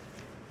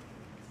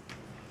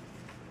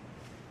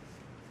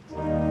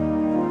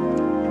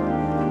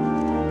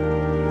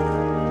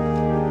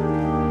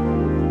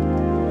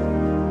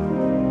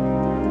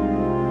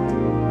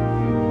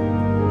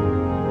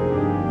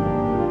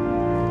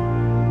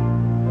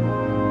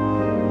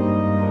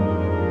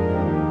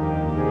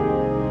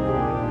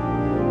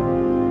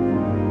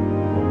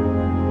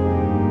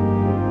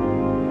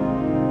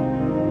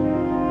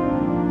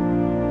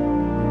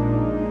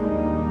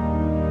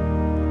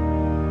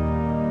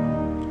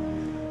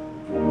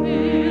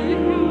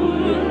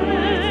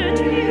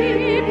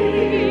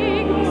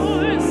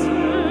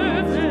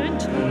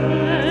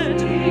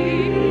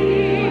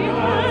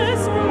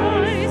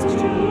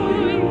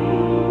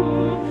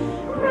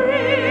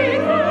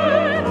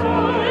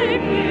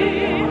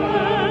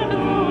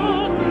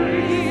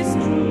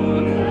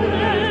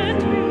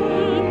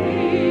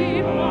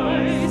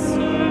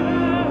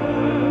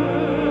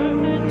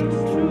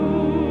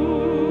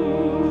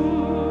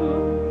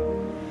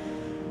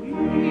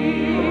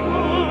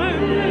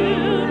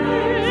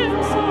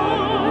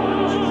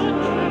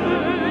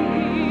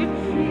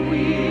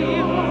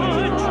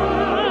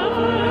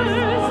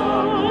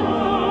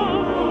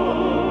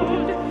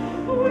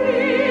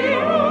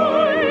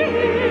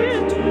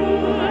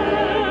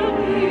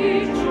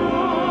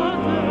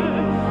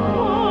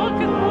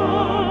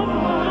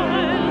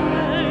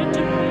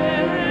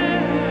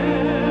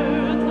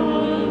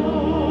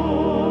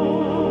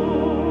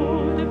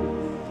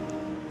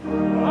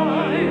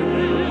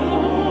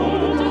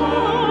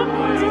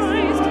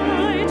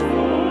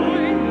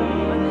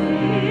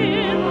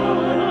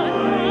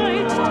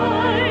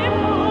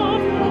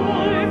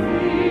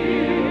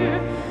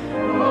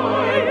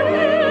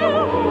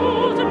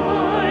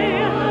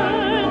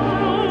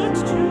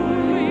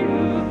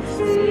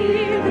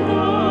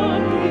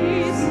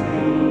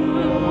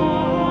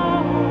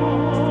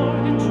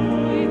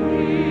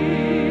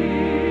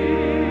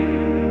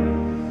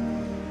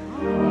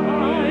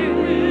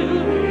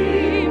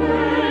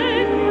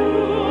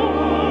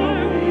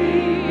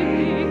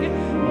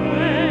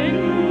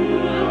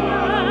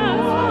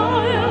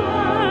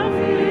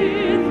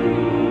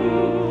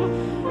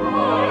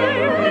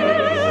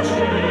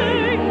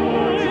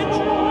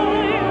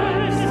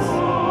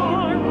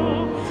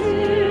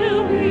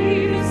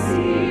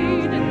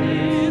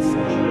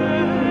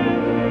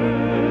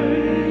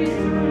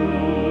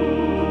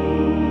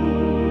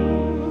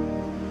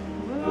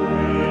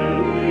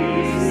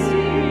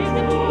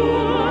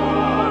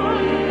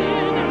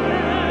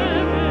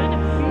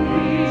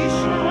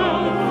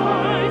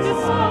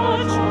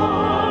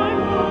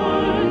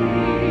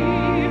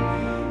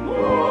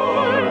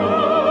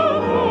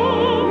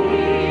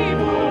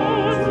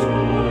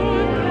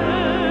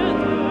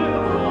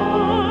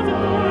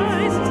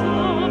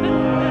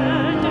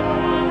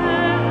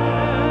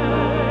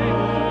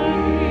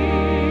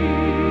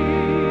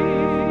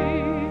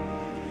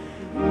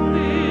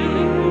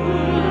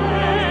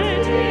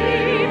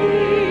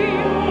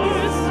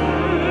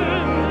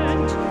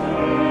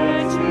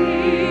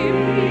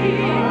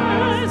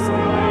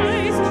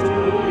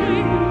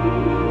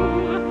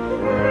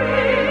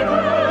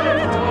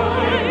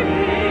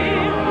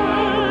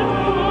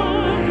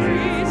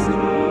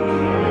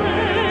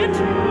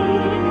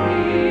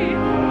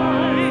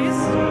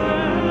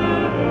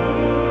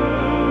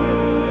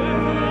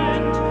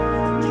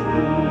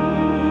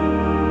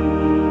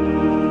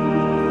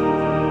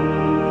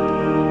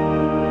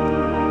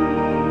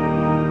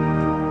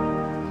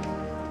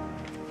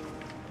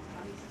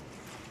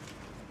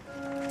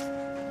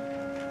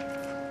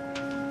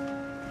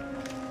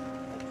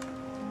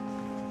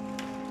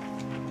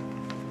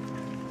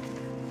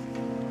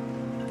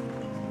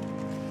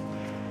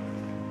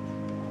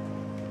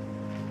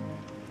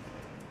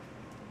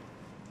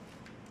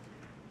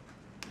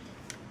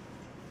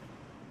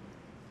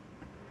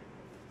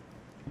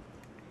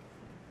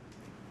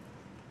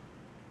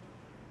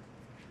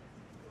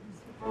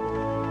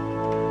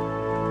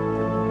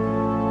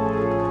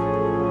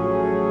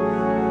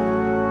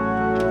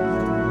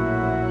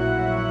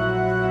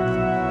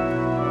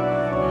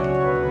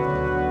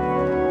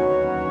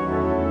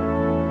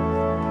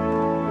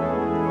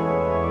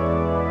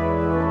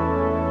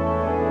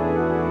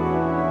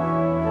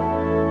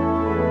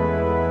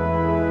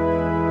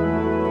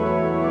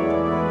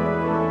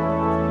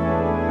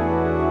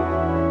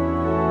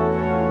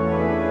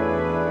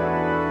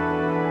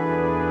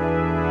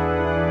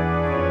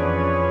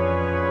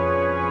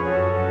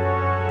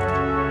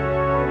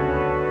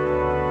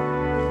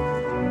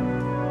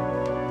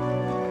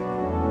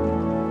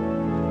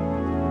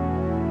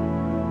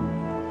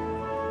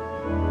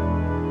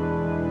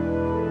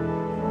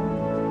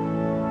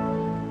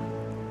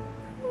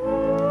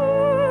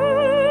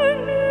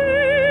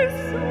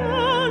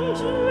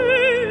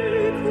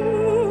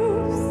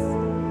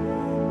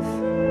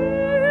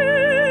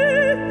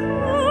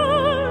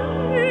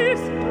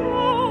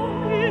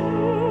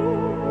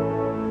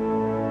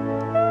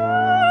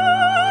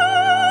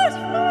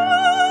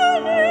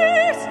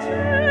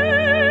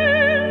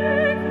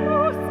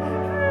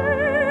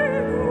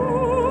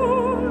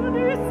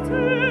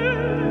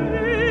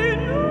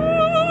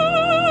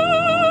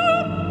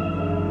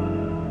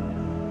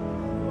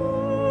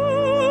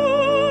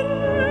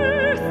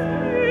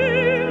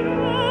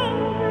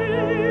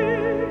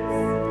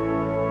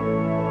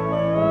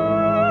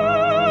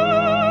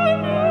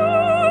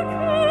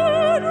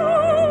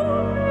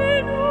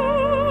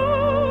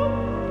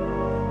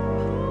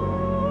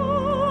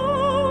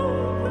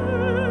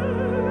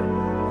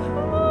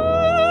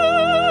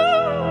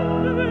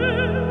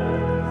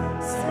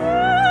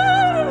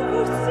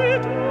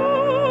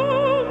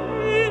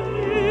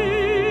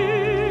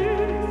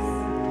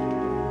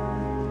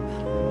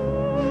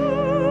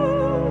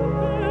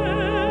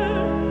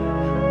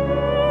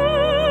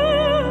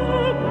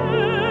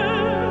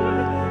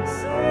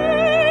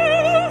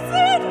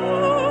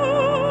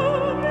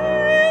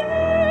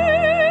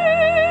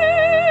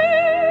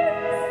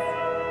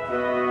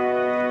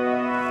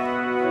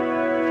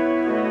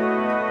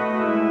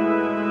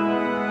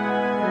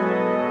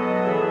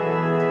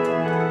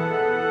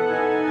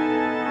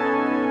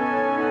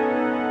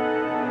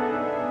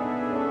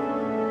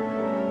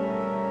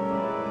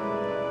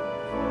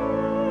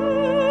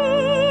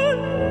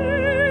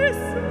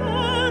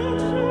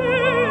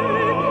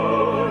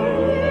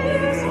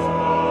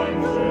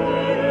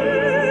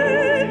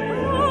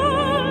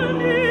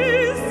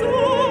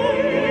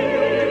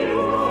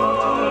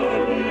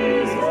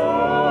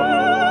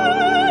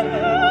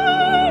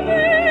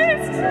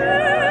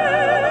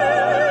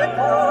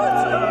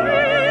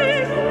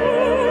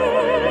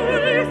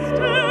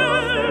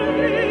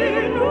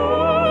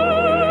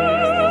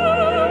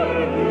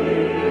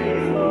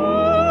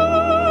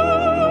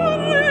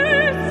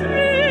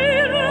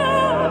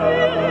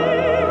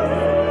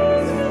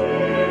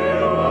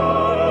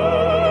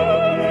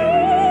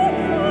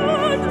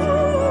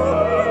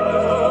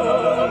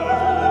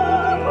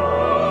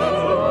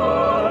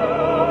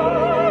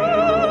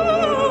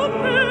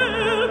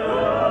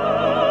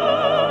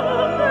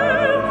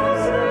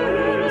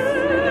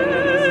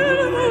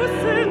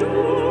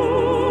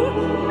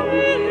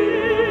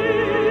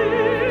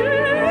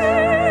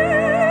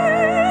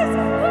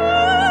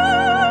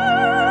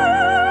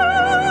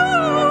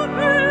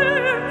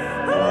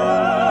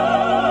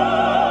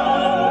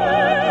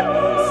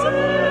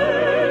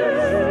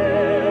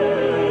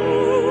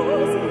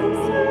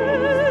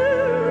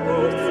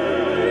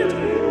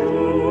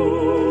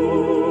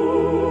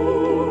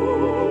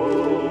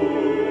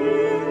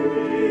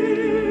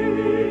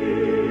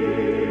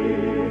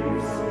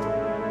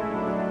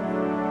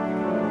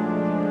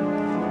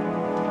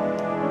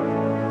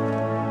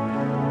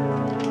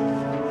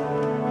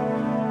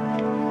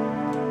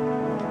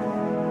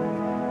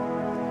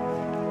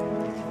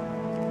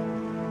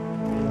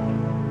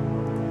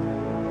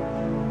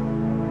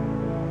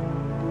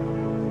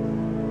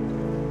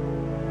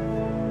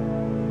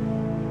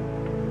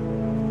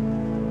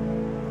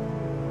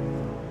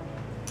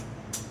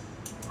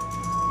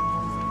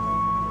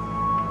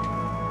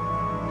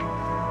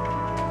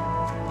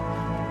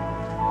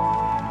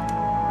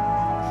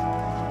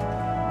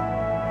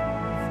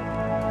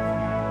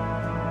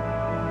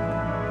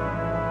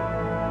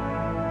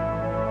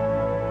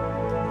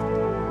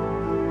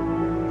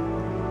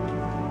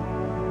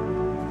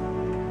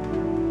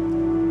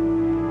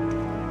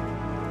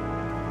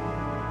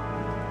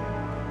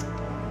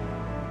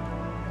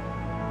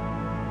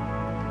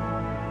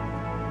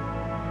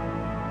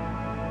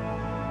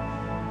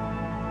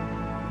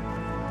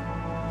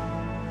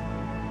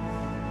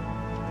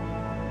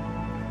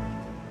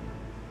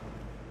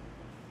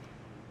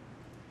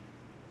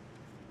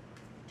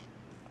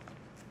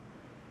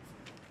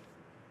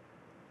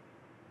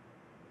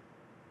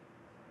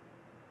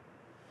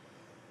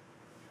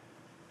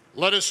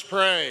 Let us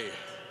pray.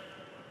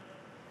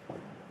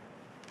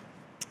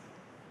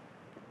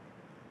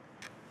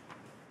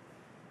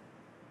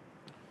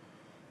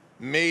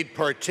 Made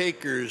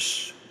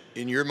partakers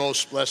in your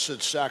most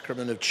blessed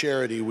sacrament of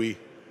charity, we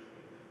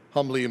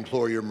humbly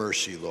implore your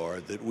mercy,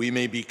 Lord, that we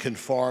may be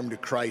conformed to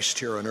Christ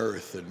here on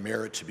earth and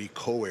merit to be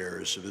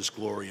co-heirs of his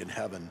glory in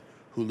heaven,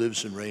 who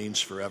lives and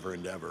reigns forever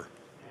and ever.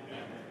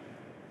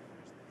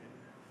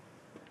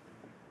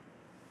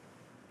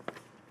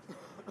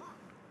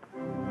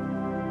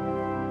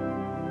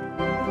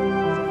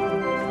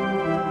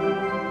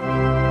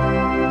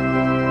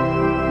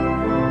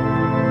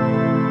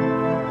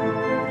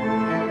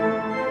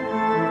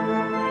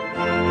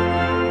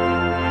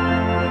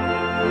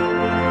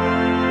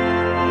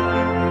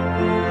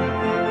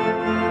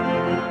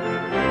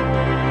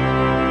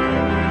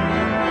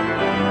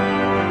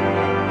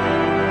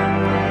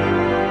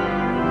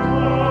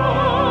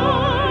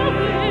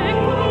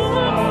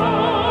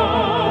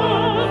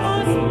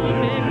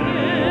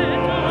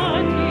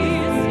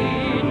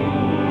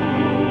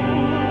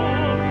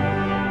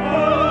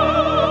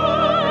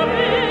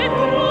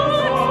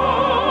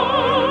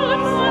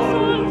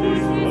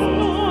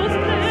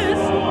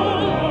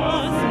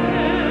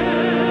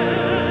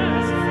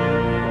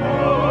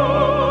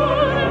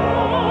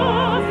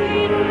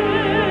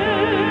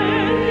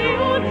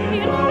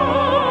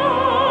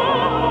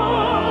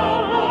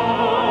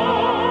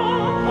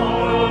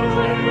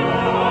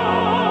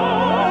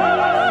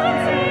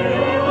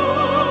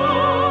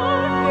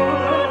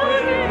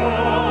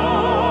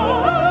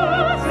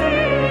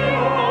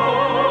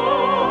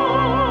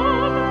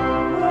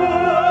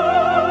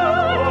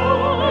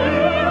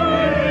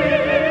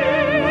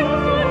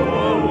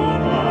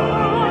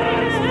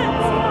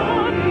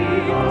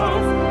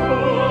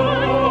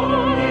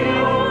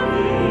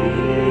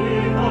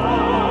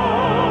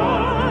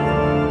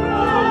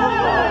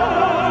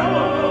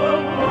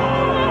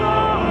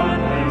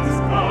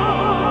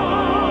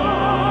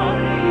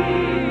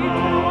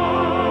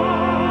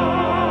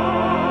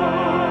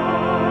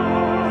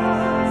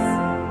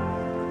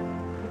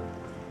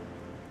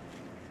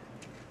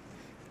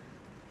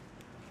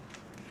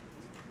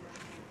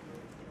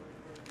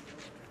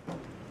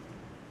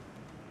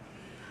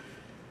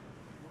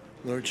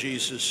 Lord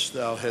Jesus,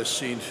 thou hast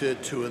seen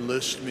fit to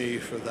enlist me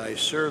for thy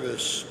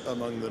service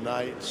among the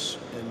knights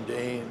and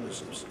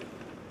dames.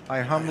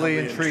 I humbly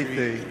entreat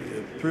thee,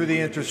 through the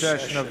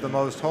intercession of the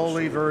most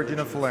holy Virgin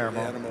of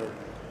Palermo,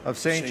 of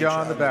St.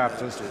 John the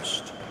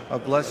Baptist,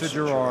 of Blessed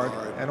Gerard,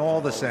 and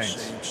all the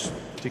saints,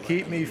 to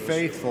keep me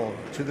faithful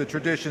to the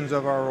traditions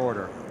of our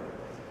order.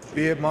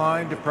 Be it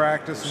mine to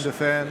practice and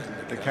defend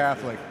the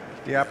Catholic,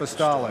 the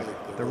Apostolic,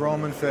 the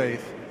Roman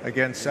faith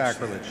against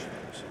sacrilege.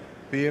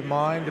 Be it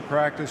mine to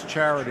practice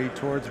charity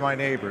towards my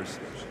neighbors,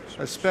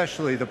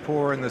 especially the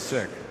poor and the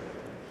sick.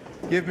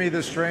 Give me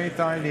the strength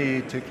I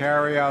need to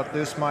carry out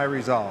this my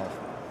resolve,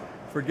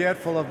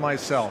 forgetful of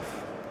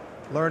myself,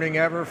 learning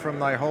ever from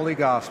thy holy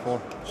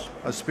gospel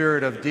a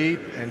spirit of deep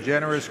and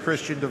generous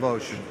Christian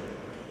devotion,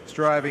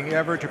 striving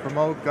ever to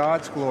promote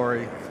God's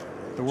glory,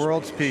 the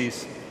world's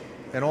peace,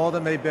 and all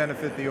that may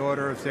benefit the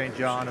order of St.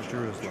 John of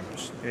Jerusalem.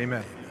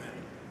 Amen.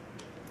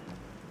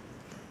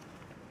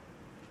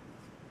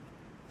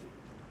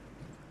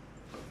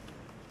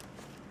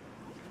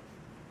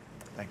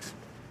 Thanks.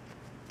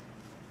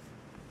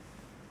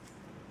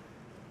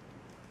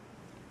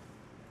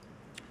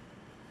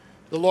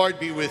 The Lord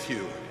be with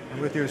you. And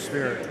with your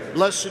spirit.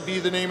 Blessed be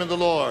the name of the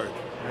Lord.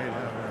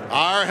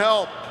 Our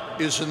help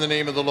is in the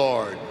name of the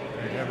Lord.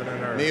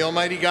 May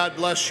Almighty God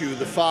bless you,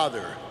 the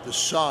Father, the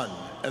Son,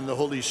 and the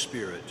Holy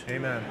Spirit.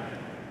 Amen.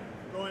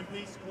 Go in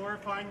peace,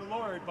 glorifying the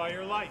Lord by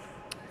your life.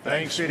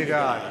 Thanks be to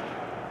God.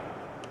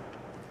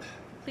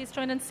 Please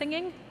join in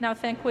singing Now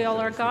Thank We All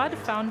Our God,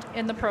 found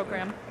in the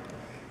program.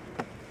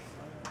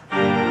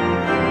 Oh,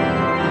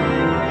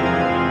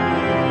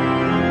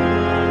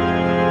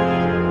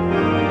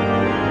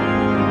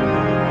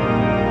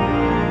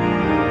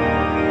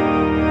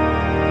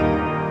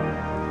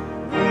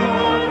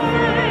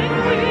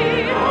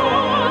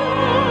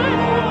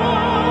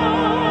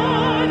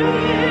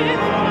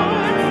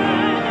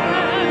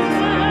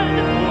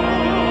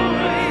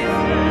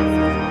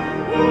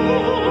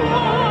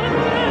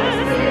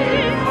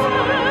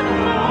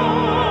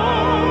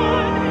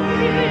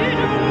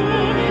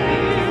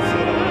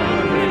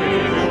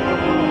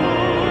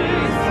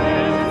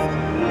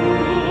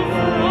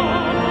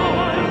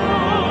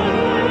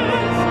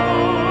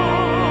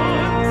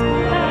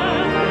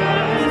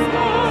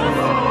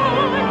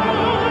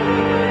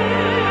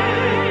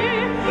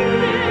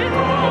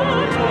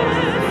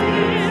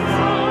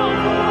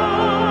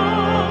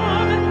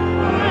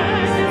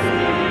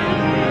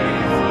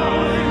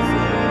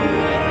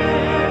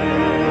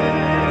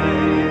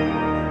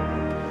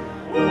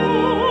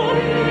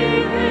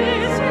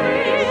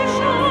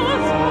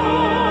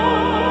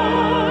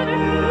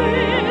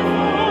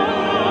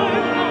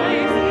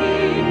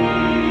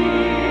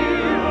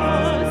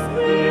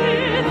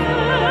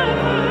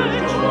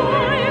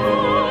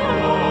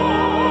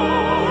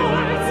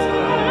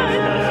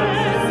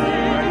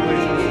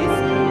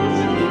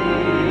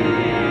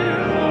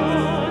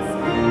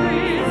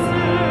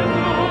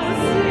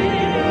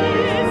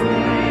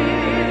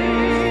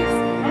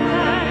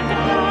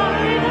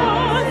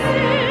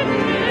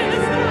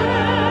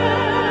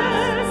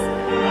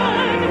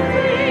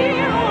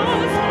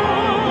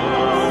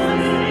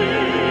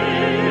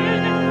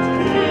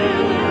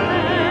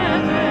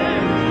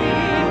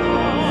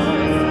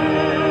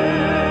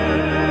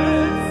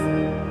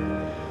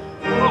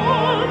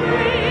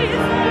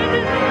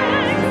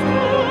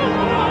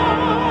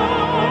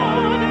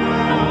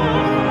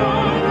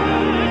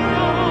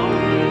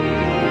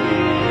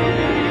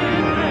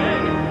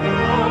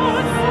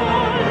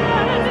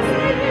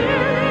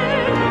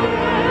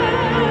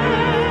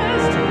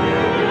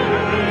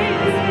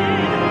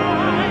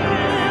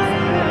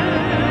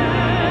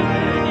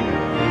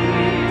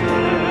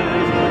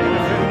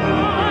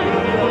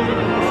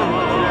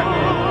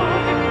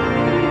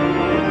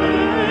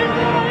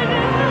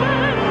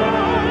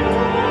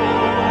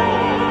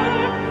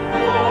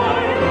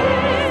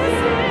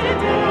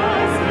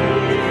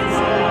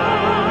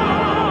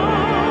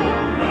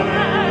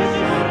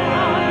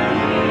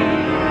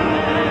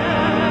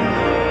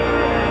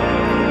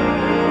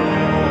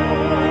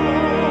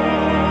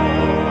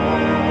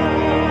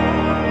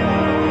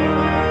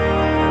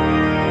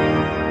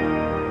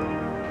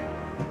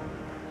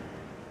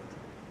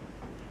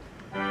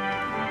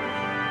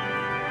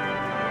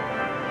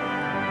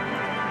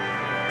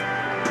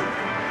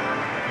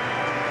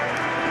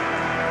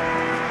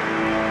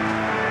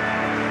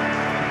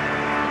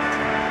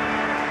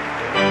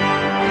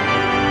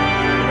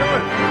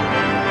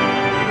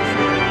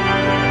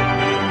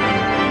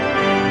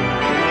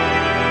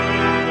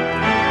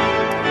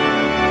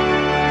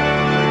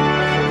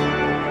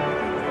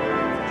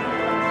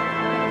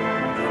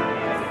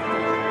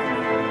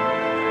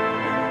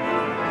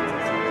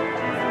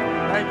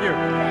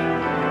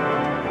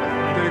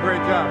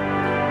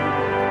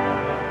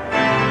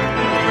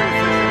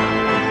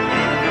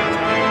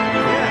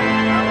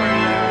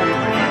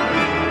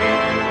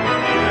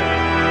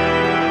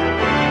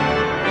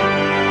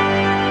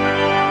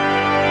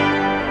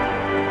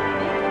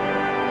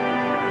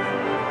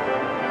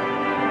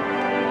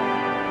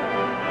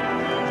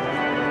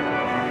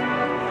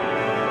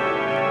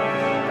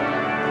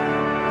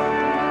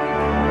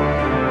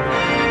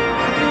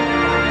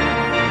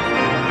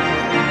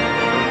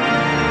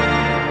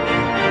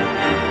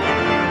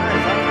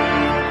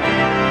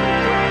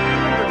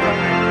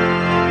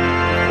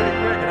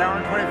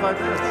 5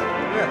 minutes.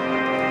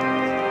 Yeah.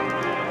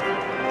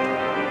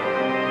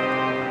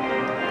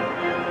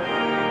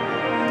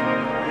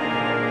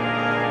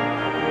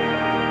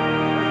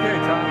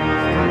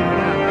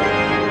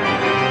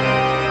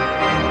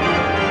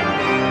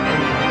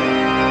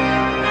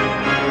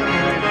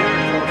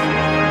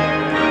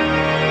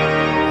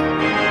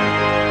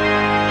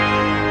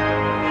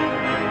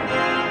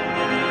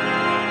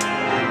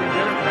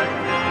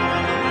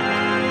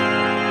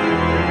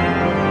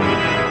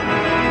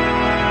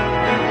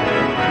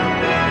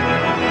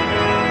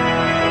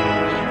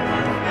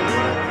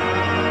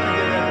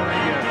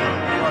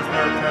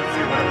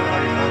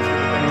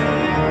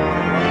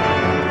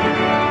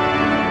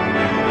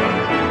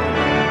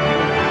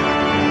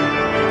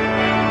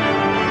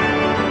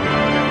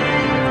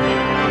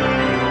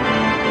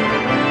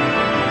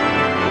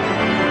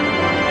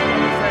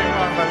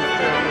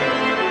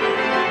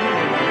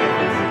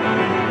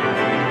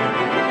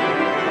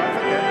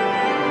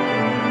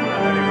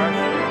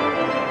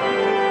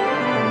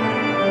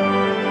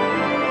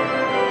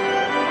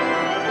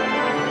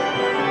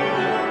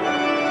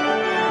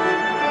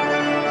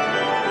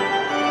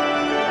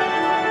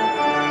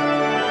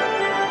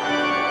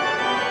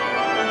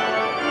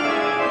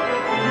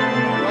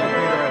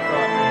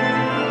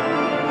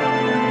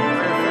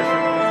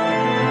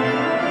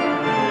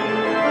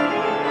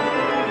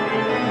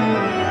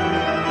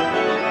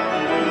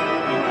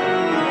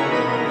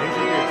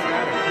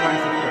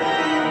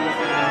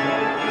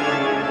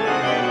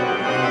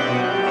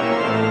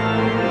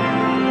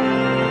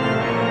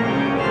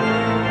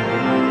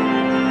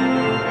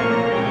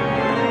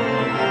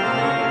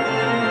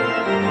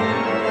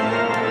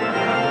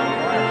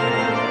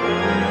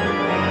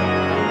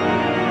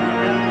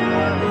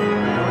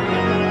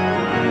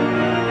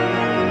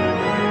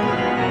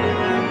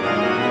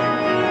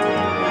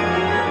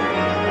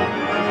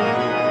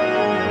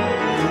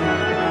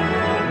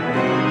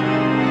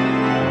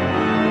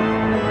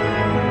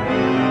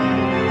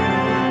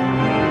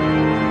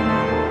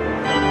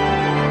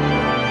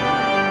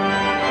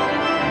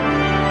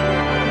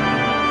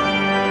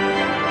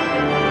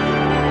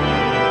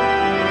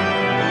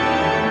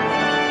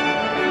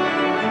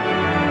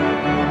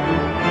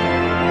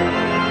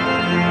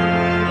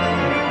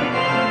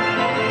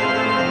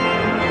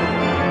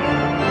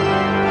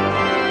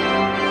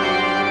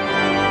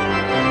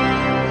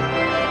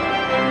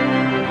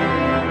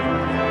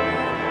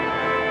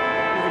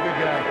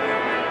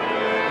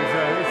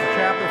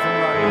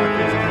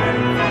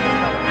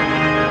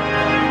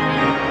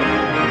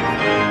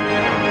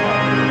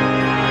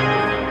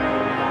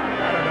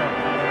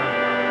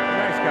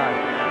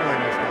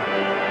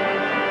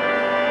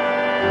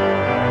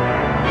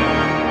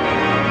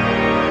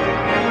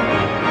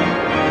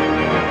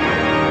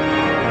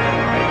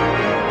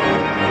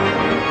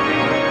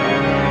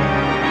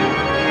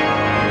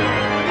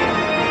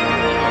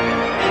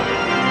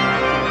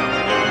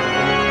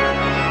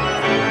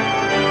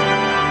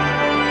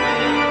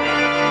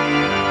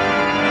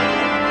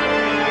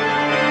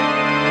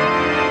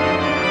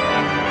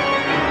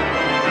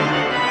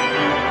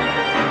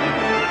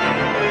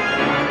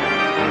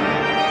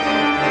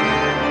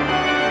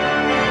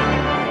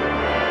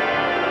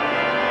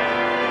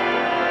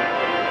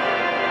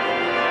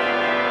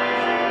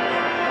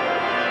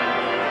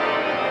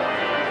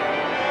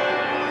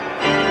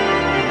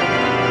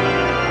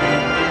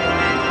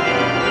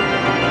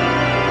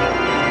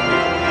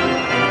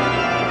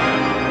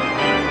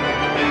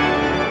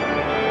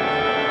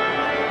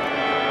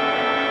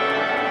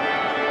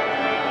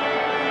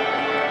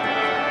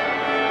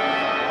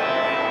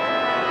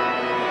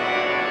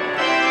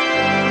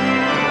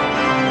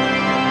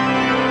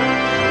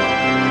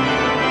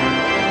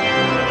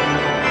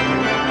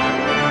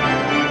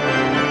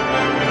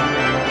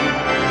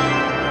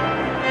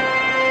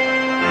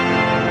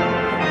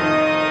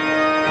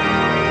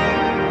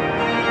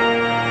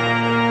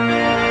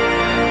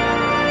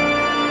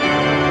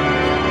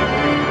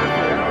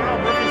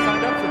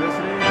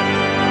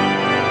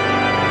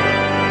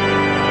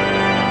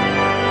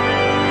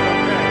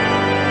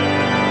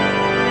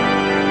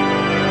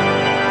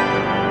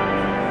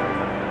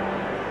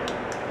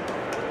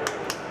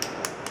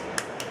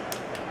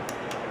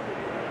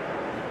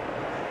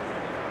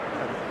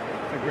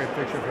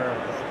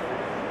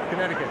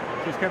 Connecticut.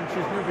 She's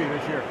newbie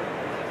this year.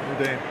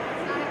 New Dane.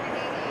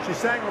 She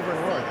sang over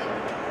in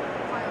Lawrence.